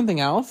think of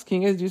something else?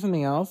 Can you guys do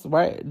something else?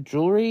 Why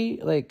jewelry?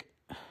 Like,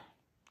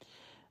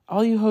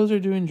 all you hoes are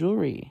doing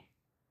jewelry.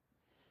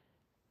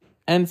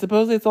 And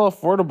supposedly it's all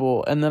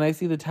affordable. And then I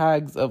see the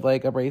tags of,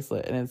 like, a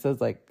bracelet and it says,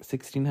 like,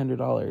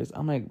 $1,600.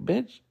 I'm like,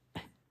 bitch,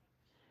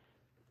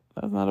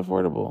 that's not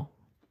affordable.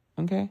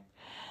 Okay.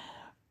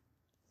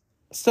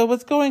 So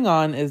what's going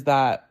on is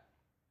that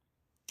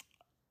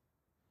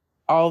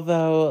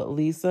although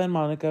Lisa and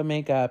Monica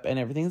make up and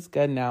everything's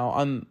good now,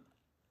 on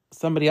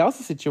somebody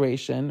else's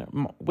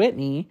situation,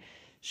 Whitney,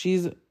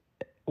 she's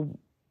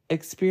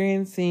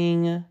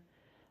experiencing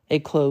a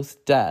close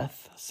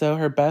death. So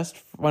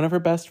one of her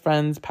best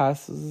friends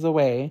passes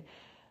away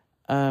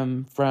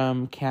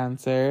from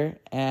cancer,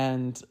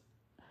 and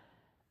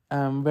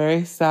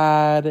very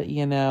sad,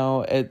 you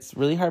know. It's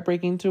really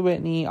heartbreaking to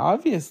Whitney,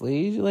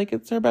 obviously. Like,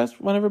 it's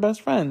one of her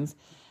best friends.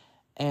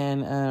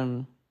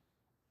 And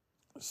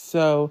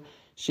so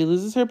she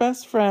loses her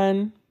best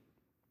friend.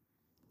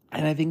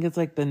 And I think it's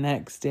like the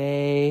next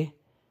day.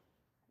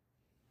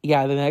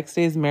 Yeah, the next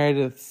day is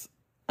Meredith's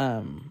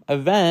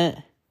event.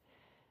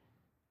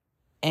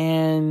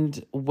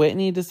 And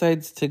Whitney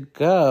decides to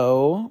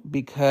go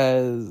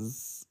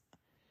because,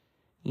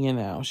 you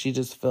know, she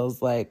just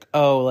feels like,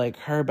 like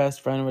her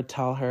best friend would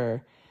tell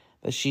her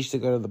that she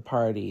should go to the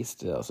party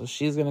still. So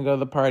she's going to go to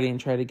the party and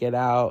try to get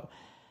out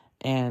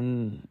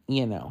and,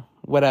 you know,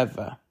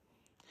 whatever.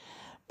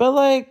 But,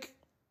 like,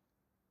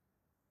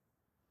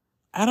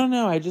 I don't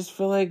know. I just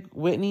feel like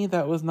Whitney,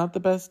 that was not the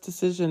best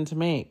decision to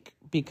make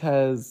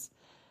because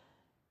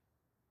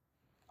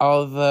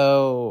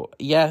although,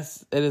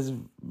 yes, it is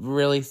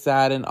really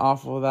sad and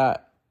awful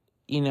that,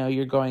 you know,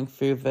 you're going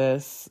through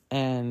this,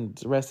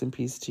 and rest in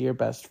peace to your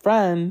best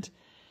friend.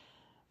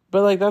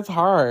 But, like, that's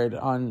hard.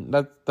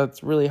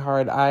 That's really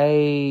hard.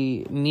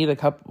 I need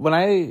when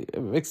I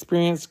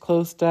experience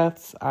close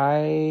deaths,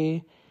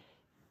 I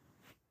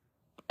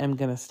am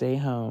going to stay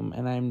home,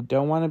 and I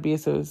don't want to be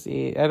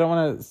I don't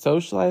want to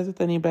socialize with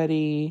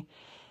anybody.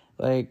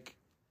 Like,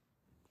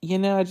 you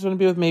know, I just want to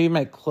be with maybe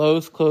my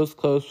close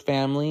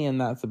family, and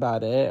that's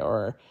about it.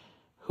 Or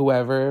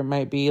whoever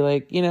might be,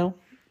 like, you know,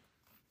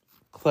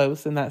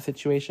 close in that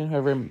situation,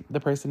 whoever the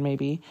person may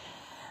be.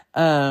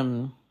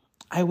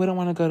 I wouldn't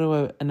want to go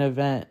to an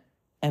event,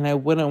 and I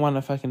wouldn't want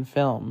to fucking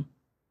film.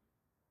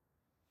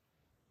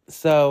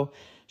 So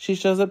she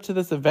shows up to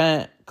this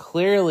event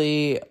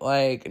clearly,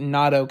 like,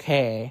 not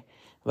okay.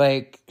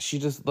 Like, she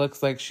just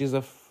looks like she's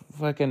a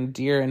fucking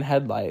deer in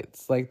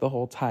headlights, like, the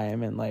whole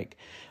time. And, like,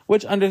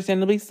 which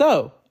understandably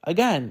so.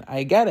 Again,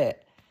 I get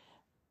it.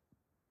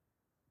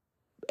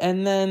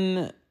 And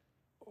then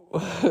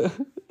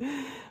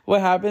what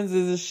happens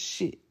is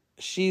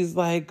she's,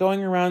 like,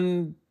 going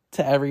around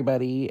to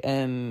everybody,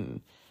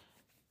 and,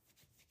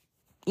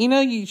 you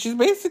know, she's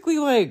basically,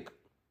 like,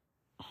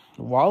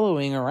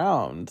 wallowing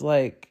around,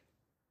 like,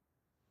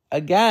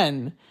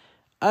 again,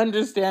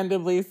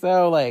 understandably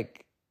so,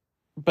 like,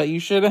 but you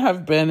shouldn't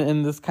have been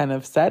in this kind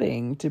of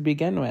setting to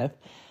begin with.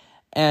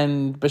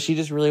 But she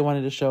just really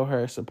wanted to show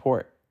her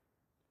support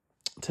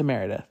to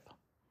Meredith.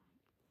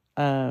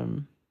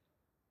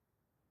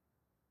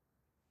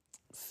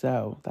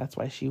 So that's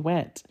why she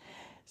went.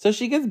 So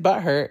she gets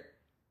butthurt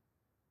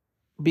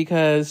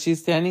because she's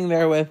standing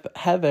there with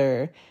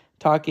Heather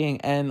talking,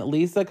 and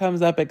Lisa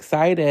comes up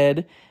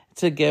excited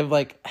to give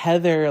like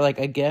Heather like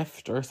a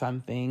gift or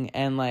something.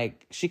 And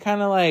like, she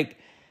kind of like,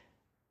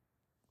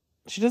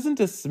 she doesn't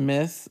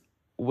dismiss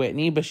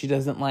Whitney, but she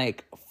doesn't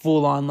like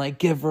full on like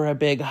give her a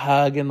big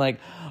hug and like,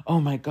 oh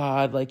my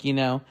God, like, you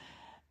know,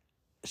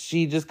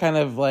 she just kind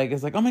of like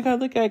is like, oh my God,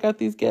 look, I got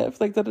these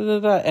gifts, like da da da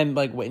da. And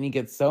like Whitney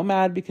gets so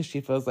mad because she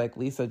feels like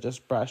Lisa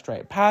just brushed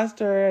right past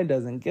her and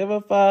doesn't give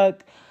a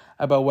fuck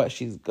about what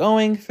she's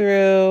going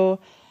through.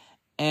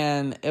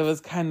 And it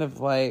was kind of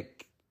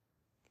like,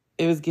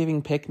 it was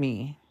giving pick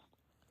me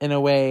in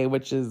a way,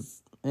 which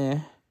is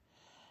it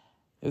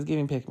was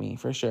giving pick me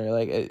for sure.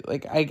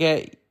 Like I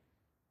get,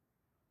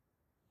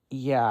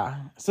 yeah.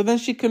 So then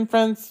she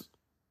confronts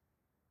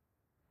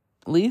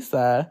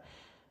Lisa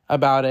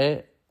about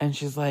it. And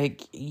she's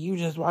like, you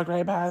just walked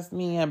right past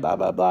me and blah,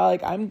 blah, blah.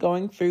 Like, I'm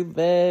going through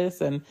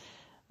this. And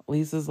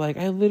Lisa's like,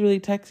 I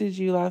literally texted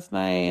you last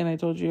night and I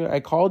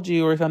called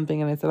you or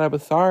something. And I said I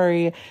was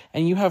sorry.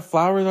 And you have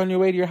flowers on your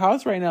way to your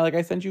house right now. Like,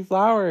 I sent you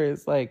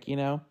flowers, like, you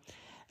know.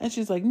 And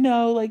she's like,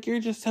 no, like,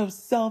 you're just so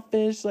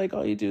selfish. Like,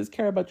 all you do is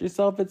care about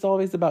yourself. It's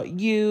always about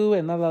you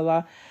and blah, blah,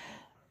 blah.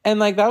 And,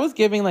 like, that was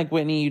giving, like,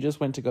 Whitney, you just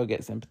went to go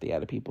get sympathy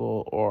out of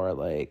people. Or,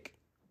 like,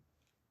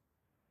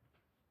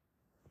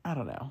 I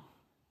don't know.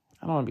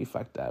 I don't want to be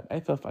fucked up. I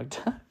feel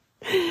fucked up.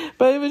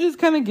 But it was just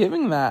kind of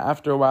giving that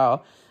after a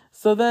while.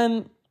 So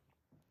then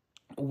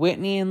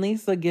Whitney and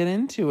Lisa get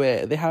into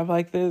it. They have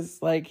like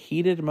this like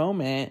heated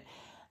moment.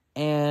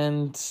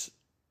 And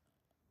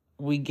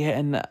we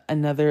get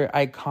another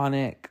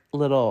iconic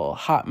little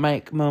hot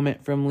mic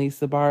moment from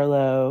Lisa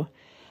Barlow.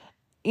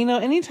 You know,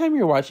 anytime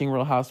you're watching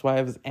Real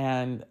Housewives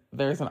and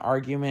there's an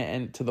argument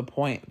and to the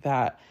point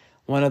that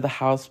one of the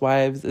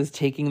housewives is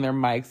taking their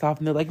mics off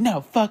and they're like,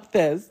 no, fuck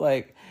this.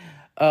 Like,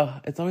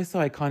 oh, it's always so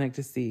iconic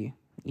to see,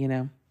 you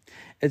know?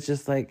 It's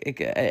just like,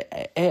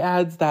 it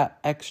adds that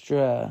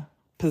extra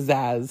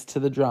pizzazz to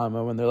the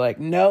drama when they're like,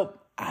 nope,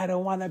 I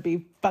don't want to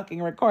be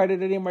fucking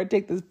recorded anymore.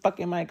 Take this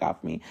fucking mic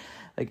off me.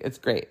 Like, it's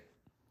great.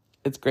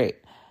 It's great.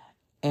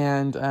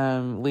 And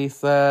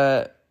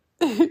Lisa's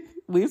a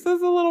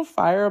little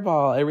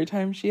fireball. Every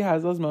time she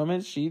has those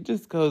moments, she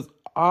just goes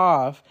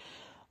off.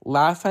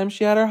 Last time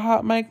she had her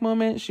hot mic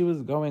moment, she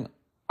was going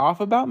off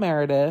about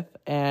Meredith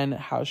and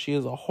how she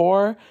is a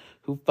whore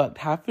who fucked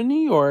half of New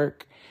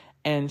York,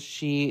 and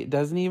she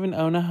doesn't even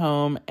own a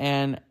home,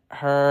 and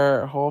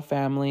her whole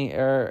family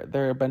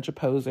they're a bunch of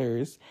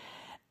posers,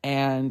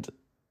 and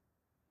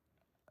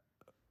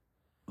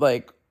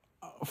like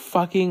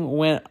fucking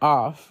went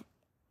off,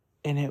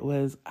 and it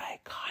was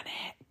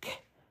iconic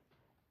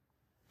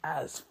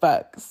as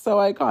fuck. So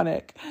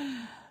iconic.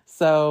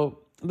 So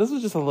this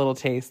was just a little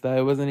taste though.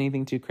 It wasn't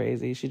anything too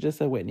crazy. She just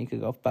said Whitney could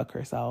go fuck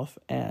herself,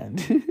 and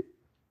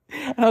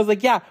and I was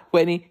like, yeah,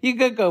 Whitney, you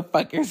could go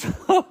fuck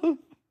yourself.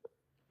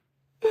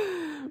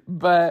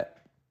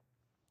 But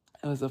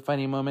it was a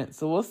funny moment.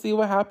 So we'll see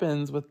what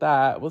happens with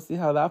that. We'll see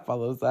how that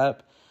follows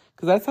up.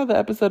 Because that's how the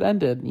episode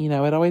ended. You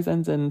know, it always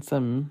ends in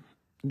some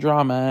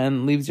drama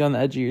and leaves you on the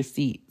edge of your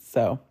seat.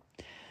 So,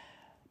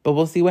 but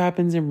we'll see what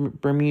happens in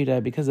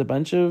Bermuda, because a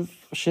bunch of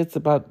shit's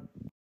about.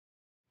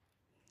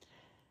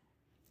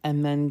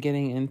 And then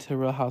getting into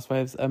Real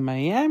Housewives of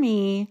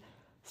Miami.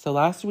 So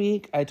last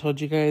week I told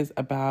you guys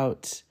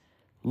about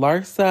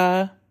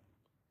Larsa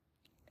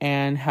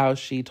and how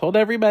she told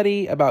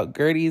everybody about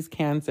Gertie's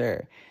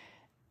cancer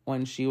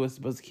when she was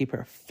supposed to keep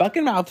her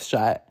fucking mouth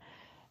shut.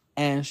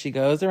 And she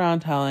goes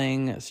around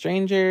telling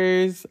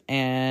strangers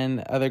and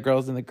other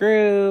girls in the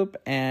group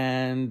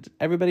and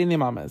everybody in the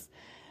mamas.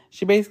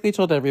 She basically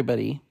told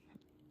everybody.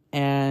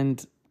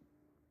 And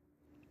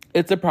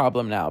it's a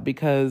problem now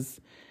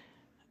because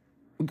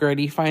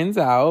Gertie finds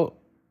out,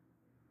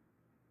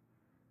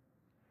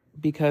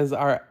 because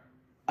our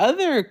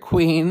other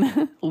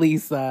queen,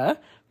 Lisa,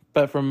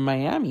 but from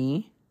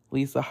Miami,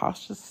 Lisa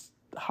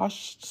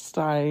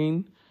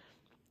Hochstein,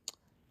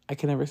 I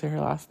can never say her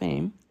last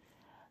name.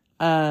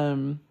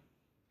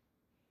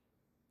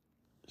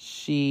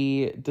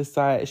 She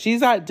decides,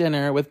 she's at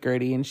dinner with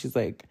Gertie and she's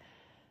like,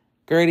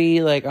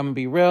 Gertie, like, I'm gonna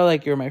be real,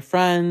 like, you're my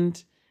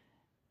friend.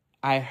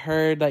 I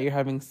heard that you're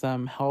having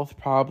some health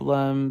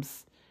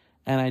problems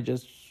and I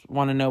just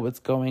want to know what's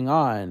going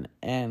on.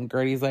 And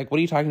Gertie's like, what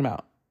are you talking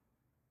about?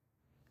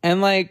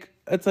 And like,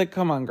 it's like,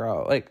 come on,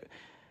 girl. Like,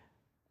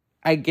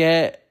 I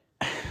get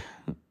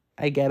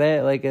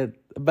it. Like,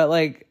 but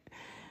like,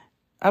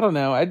 I don't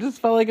know. I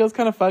just felt like it was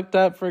kind of fucked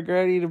up for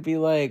Gertie to be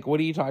like, what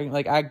are you talking?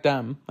 Like, act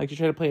dumb. Like, she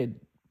tried to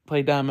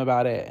play dumb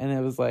about it. And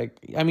it was like,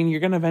 I mean, you're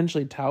going to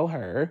eventually tell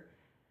her.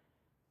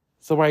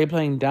 So why are you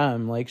playing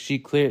dumb? Like,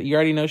 you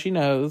already know she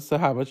knows. So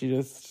how about you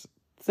just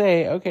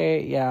say,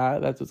 okay, yeah,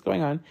 that's what's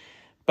going on.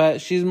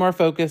 But she's more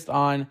focused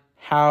on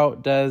How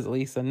does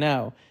Lisa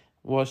know?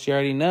 Well, she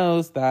already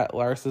knows that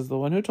Larsa's the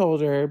one who told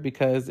her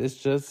because it's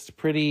just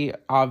pretty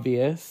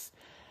obvious.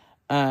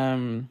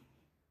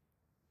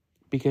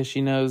 Because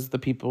she knows the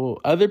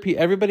people,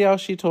 everybody else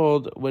she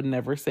told would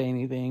never say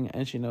anything,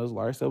 and she knows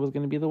Larsa was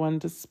going to be the one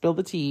to spill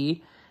the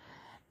tea.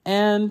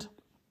 And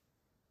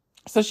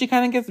so she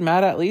kind of gets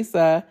mad at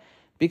Lisa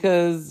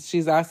because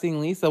she's asking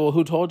Lisa, well,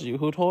 who told you?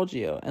 Who told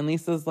you? And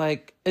Lisa's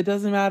like, it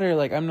doesn't matter.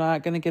 Like, I'm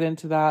not going to get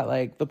into that.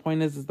 Like, the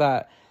point is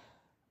that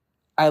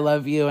I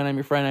love you and I'm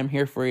your friend. I'm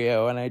here for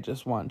you. And I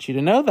just want you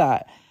to know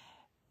that.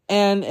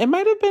 And it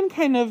might have been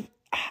kind of,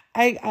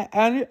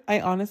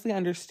 I honestly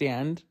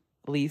understand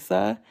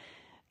Lisa.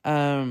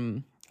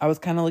 I was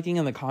kind of looking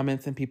in the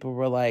comments and people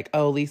were like,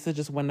 oh, Lisa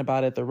just went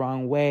about it the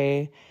wrong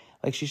way.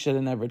 Like, she should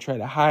have never tried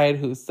to hide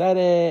who said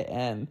it.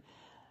 And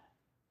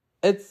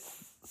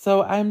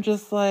so I'm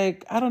just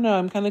like, I don't know.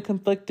 I'm kind of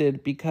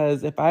conflicted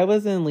because if I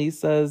was in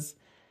Lisa's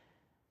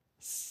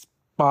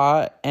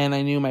spot and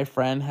I knew my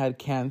friend had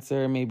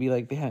cancer, maybe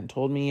like they hadn't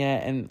told me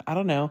yet. And I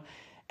don't know.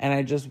 And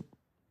I just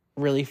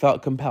really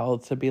felt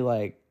compelled to be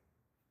like,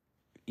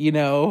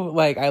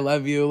 like, I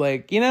love you,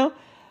 like,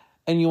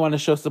 and you want to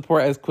show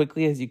support as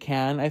quickly as you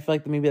can. I feel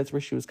like maybe that's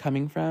where she was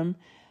coming from.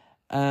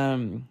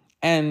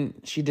 And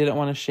she didn't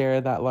want to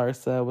share that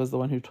Larsa was the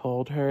one who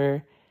told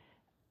her.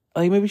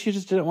 Like, maybe she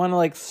just didn't want to,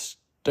 like,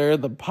 stir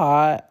the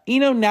pot.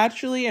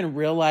 Naturally in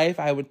real life,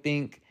 I would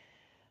think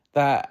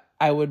that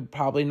I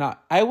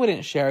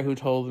wouldn't share who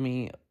told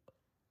me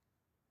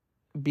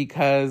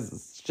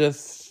because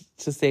just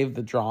to save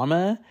the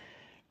drama.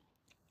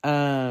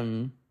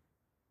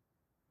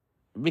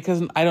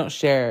 Because I don't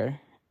share.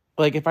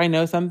 Like, if I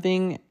know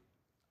something,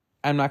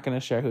 I'm not going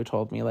to share who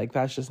told me. Like,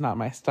 that's just not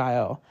my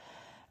style.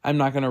 I'm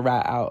not going to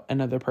rat out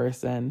another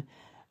person.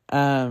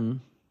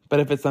 But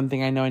if it's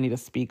something I know I need to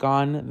speak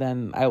on,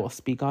 then I will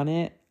speak on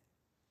it.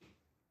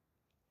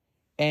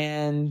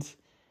 And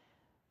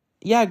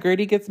yeah,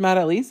 Gertie gets mad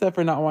at Lisa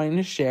for not wanting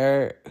to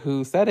share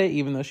who said it,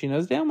 even though she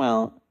knows damn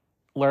well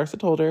Larsa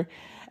told her.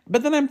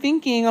 But then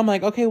I'm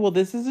like, okay, well,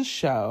 this is a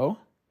show.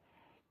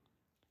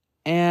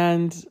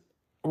 And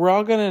we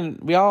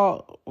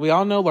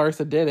all know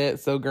Larsa did it.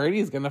 So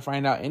Gertie's going to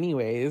find out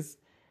anyways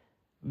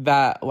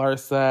that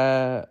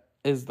Larsa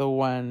is the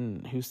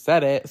one who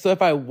said it. So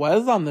if I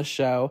was on the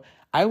show,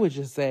 I would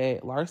just say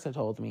Larsa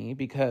told me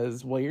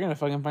because, well, you're going to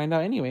fucking find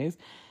out anyways.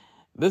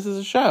 This is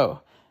a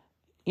show,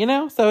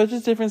 so it's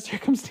just different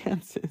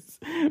circumstances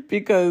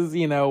because,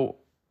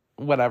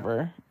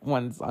 whatever,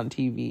 one's on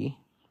TV.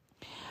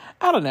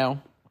 I don't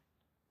know.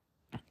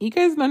 You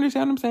guys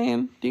understand what I'm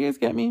saying? Do you guys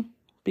get me?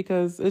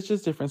 Because it's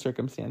just different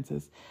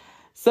circumstances.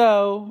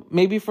 So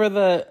maybe for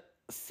the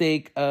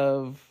sake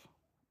of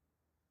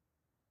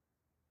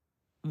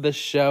the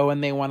show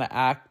and they want to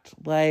act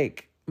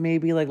like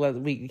maybe like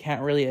we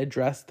can't really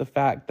address the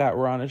fact that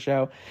we're on a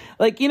show.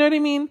 Like, you know what I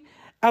mean?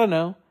 I don't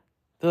know.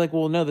 They're like,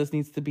 well, no, this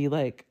needs to be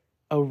like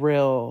a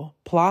real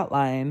plot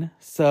line.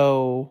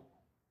 So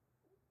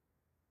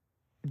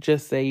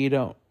just say you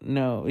don't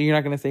know. You're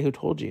not going to say who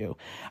told you.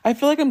 I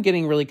feel like I'm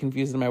getting really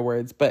confused in my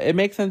words, but it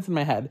makes sense in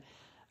my head.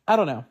 I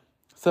don't know.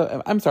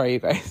 So I'm sorry, you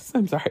guys.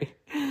 I'm sorry.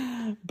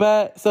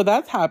 But so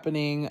that's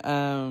happening.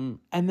 And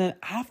then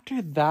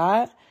after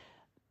that,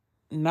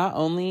 not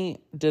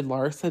only did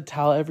Larsa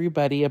tell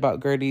everybody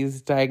about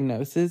Gertie's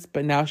diagnosis,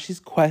 but now she's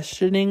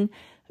questioning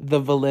the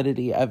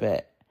validity of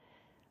it.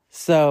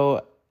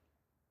 So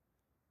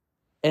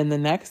in the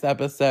next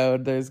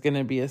episode, there's going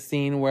to be a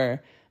scene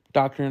where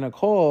Dr.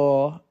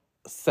 Nicole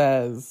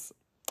says,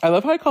 I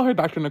love how I call her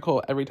Dr.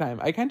 Nicole every time.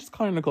 I can't just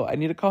call her Nicole. I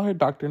need to call her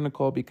Dr.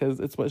 Nicole because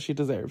it's what she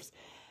deserves.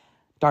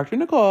 Dr.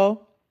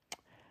 Nicole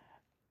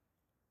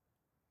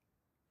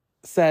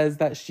says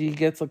that she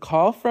gets a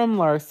call from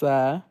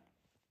Larsa,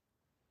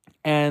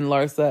 and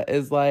Larsa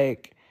is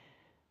like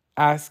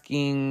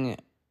asking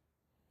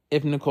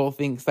if Nicole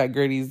thinks that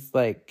Gertie's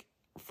like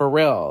for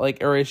real,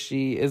 like, or is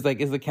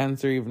the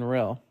cancer even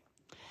real?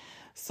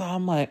 So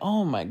I'm like,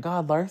 oh my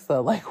God,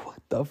 Larsa, like, what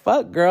the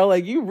fuck, girl?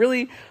 Like, you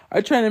really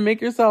are trying to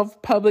make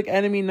yourself public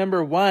enemy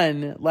number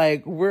one.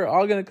 Like, we're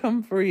all gonna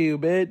come for you,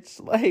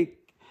 bitch. Like,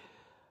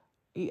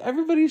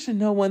 everybody should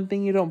know one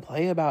thing you don't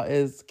play about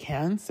is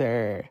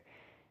cancer.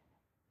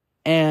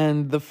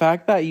 And the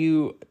fact that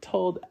you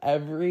told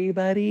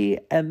everybody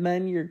and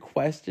then you're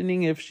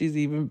questioning if she's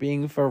even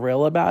being for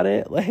real about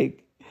it,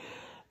 like,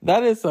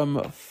 that is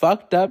some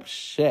fucked up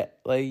shit.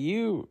 Like,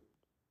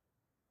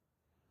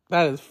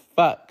 that is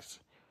fucked.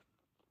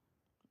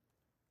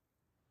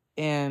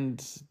 And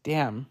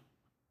damn.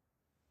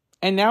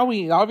 And now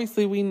we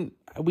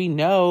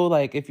know,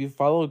 like, if you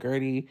follow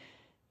Gertie,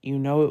 you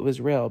know it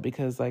was real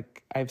because,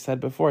 like I've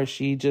said before,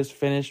 she just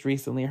finished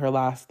recently her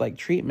last, like,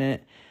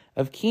 treatment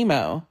of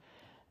chemo.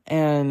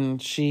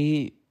 And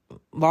she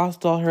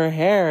lost all her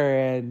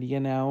hair and,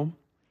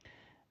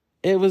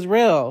 it was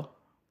real.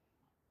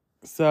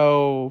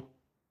 So,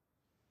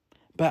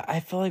 but I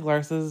feel like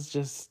Larsa's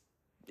just,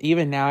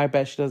 even now, I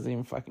bet she doesn't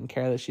even fucking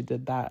care that she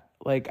did that.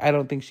 Like, I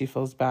don't think she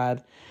feels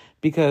bad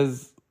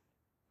because,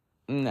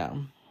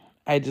 no,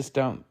 I just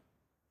don't.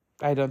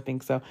 I don't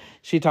think so.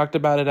 She talked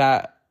about it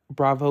at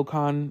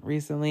BravoCon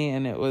recently,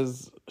 and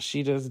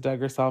she just dug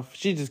herself.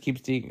 She just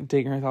keeps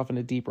digging herself in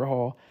a deeper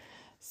hole.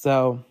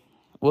 So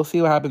we'll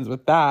see what happens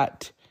with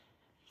that.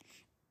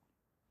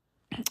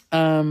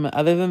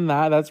 Other than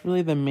that, that's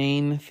really the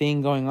main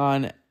thing going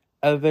on.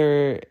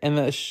 The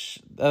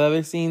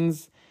other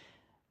scenes,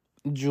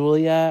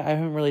 Julia, I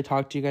haven't really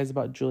talked to you guys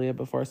about Julia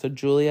before. So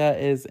Julia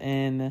is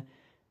in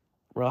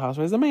Real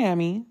Housewives of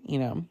Miami. You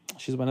know,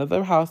 she's one of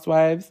the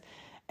housewives,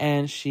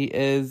 and she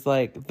is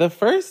like the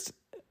first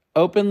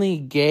openly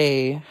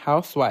gay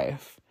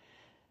housewife.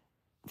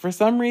 For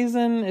some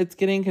reason, it's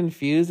getting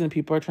confused, and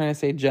people are trying to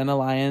say Jenna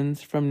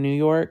Lyons from New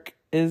York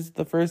is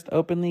the first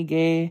openly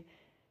gay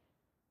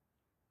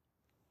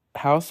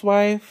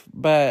housewife,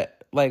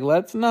 but like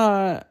let's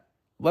not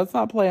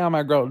play on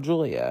my girl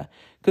Julia,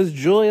 because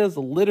Julia's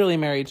literally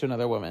married to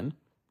another woman.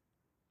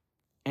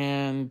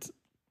 And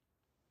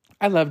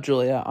I love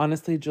Julia.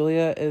 Honestly,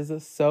 Julia is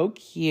so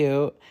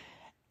cute,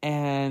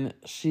 and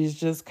she's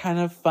just kind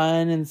of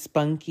fun and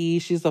spunky.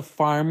 She's a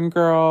farm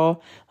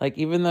girl. Like,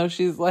 even though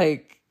she's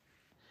like,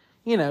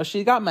 you know,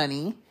 she got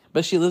money,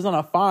 but she lives on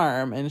a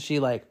farm, and she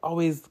like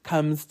always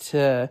comes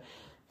to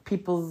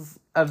people's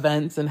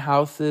events and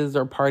houses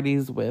or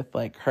parties with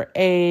like her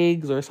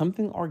eggs or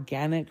something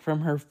organic from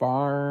her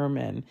farm.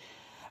 And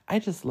I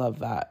just love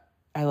that.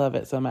 I love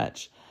it so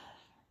much.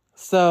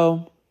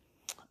 So,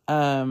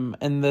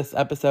 in this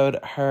episode,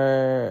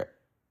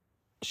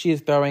 she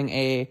is throwing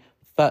a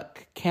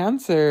fuck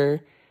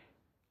cancer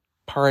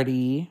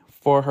party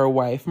for her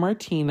wife,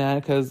 Martina,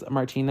 because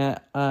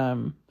Martina,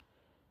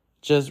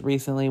 just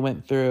recently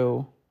went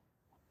through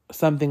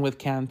something with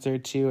cancer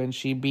too, and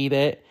she beat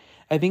it.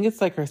 I think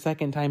it's like her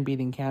second time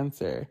beating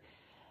cancer.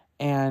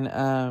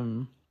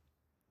 And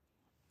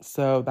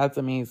so that's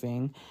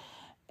amazing.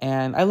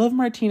 And I love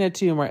Martina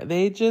too.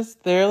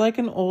 They're like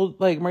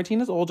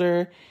Martina's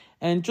older,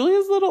 and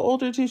Julia's a little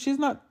older too. She's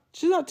not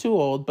too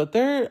old, but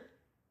they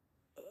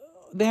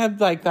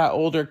have like that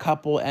older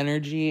couple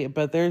energy,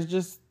 but they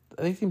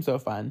seem so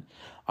fun.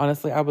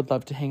 Honestly, I would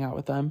love to hang out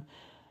with them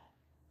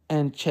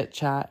and chit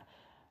chat.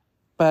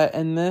 But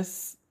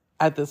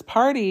at this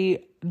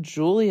party,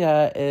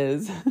 Julia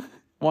is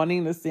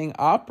wanting to sing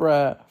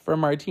opera for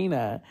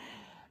Martina.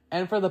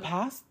 And for the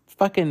past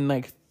fucking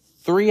like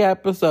 3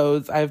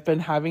 episodes, I've been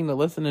having to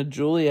listen to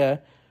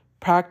Julia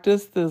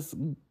practice this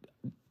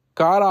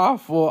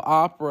god-awful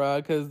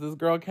opera because this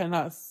girl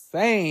cannot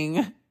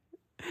sing.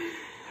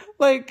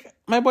 Like,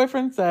 my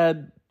boyfriend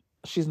said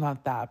she's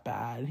not that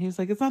bad. He's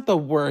like, it's not the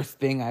worst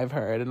thing I've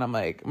heard. And I'm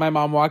like, my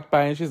mom walked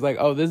by and she's like,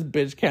 oh, this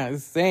bitch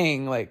can't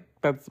sing. Like,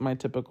 that's my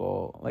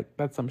typical, like,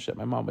 that's some shit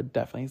my mom would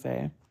definitely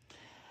say.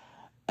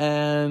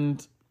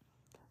 And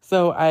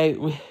so I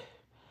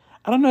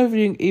don't know if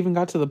you even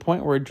got to the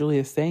point where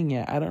Julia sang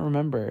yet. I don't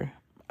remember.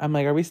 I'm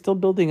like, are we still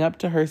building up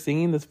to her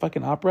singing this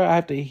fucking opera? I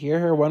have to hear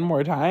her one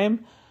more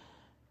time.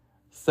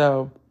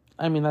 So,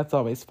 I mean, that's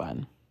always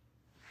fun.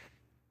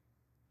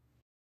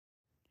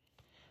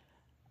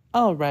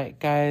 All right,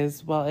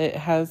 guys. Well, it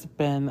has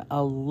been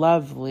a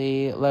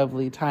lovely,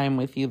 lovely time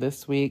with you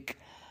this week.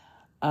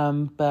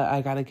 But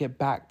I gotta get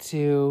back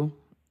to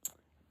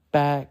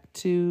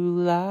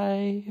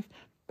life,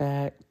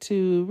 back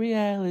to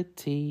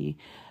reality.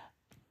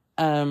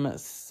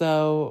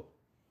 So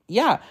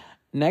yeah,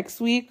 next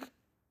week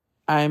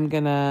I'm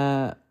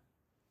gonna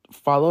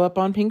follow up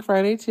on Pink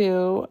Friday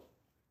too.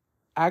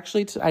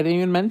 Actually, I didn't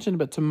even mention,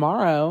 but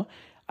tomorrow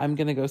I'm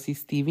gonna go see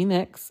Stevie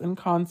Nicks in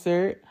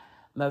concert.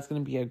 That's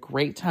gonna be a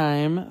great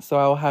time. So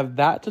I'll have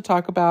that to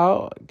talk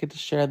about, get to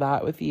share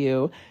that with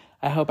you.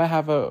 I hope I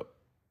have a,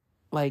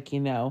 like, you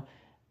know,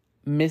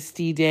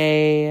 Misty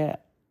Day,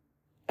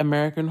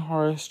 American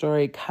Horror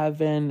Story,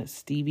 Coven,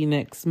 Stevie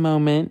Nicks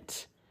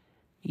moment.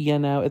 You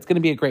know, it's going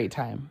to be a great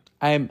time.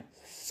 I'm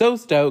so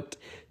stoked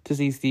to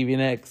see Stevie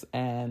Nicks,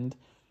 and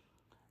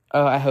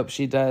I hope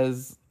she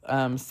does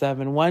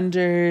Seven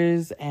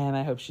Wonders, and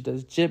I hope she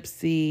does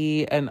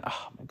Gypsy, and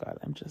oh my God,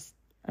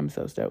 I'm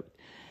so stoked.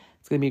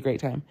 It's going to be a great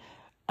time.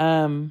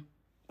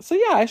 So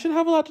yeah, I should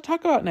have a lot to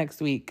talk about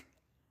next week,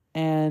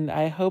 and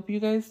I hope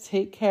you guys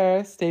take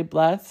care, stay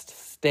blessed,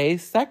 stay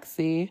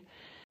sexy,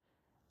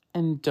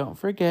 and don't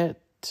forget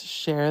to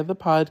share the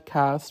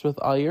podcast with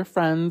all your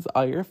friends,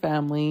 all your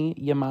family,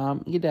 your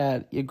mom, your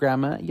dad, your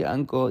grandma, your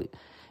uncle,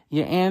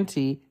 your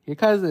auntie, your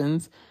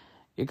cousins,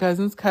 your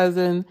cousin's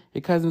cousin,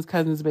 your cousin's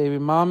cousin's baby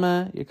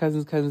mama, your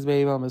cousin's cousin's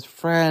baby mama's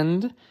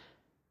friend,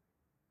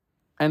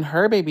 and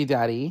her baby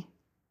daddy,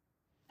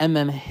 and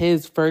then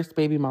his first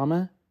baby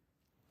mama,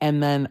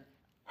 and then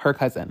her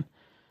cousin.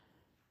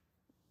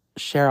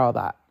 Share all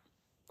that,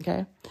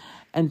 okay?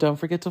 And don't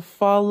forget to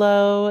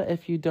follow,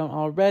 if you don't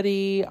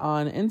already,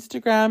 on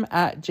Instagram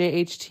at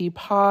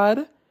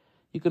JHTPod.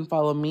 You can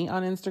follow me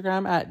on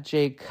Instagram at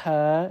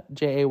JayCuhh,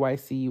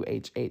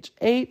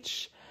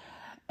 JayCuhh.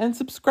 And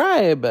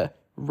subscribe.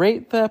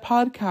 Rate the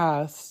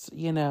podcast,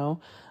 you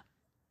know.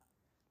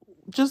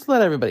 Just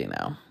let everybody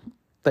know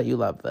that you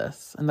love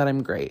this and that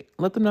I'm great.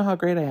 Let them know how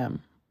great I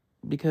am.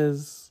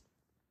 Because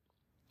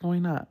why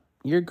not?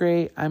 You're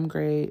great. I'm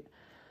great.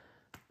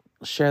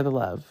 Share the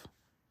love.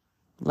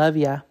 Love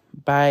ya.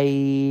 Bye.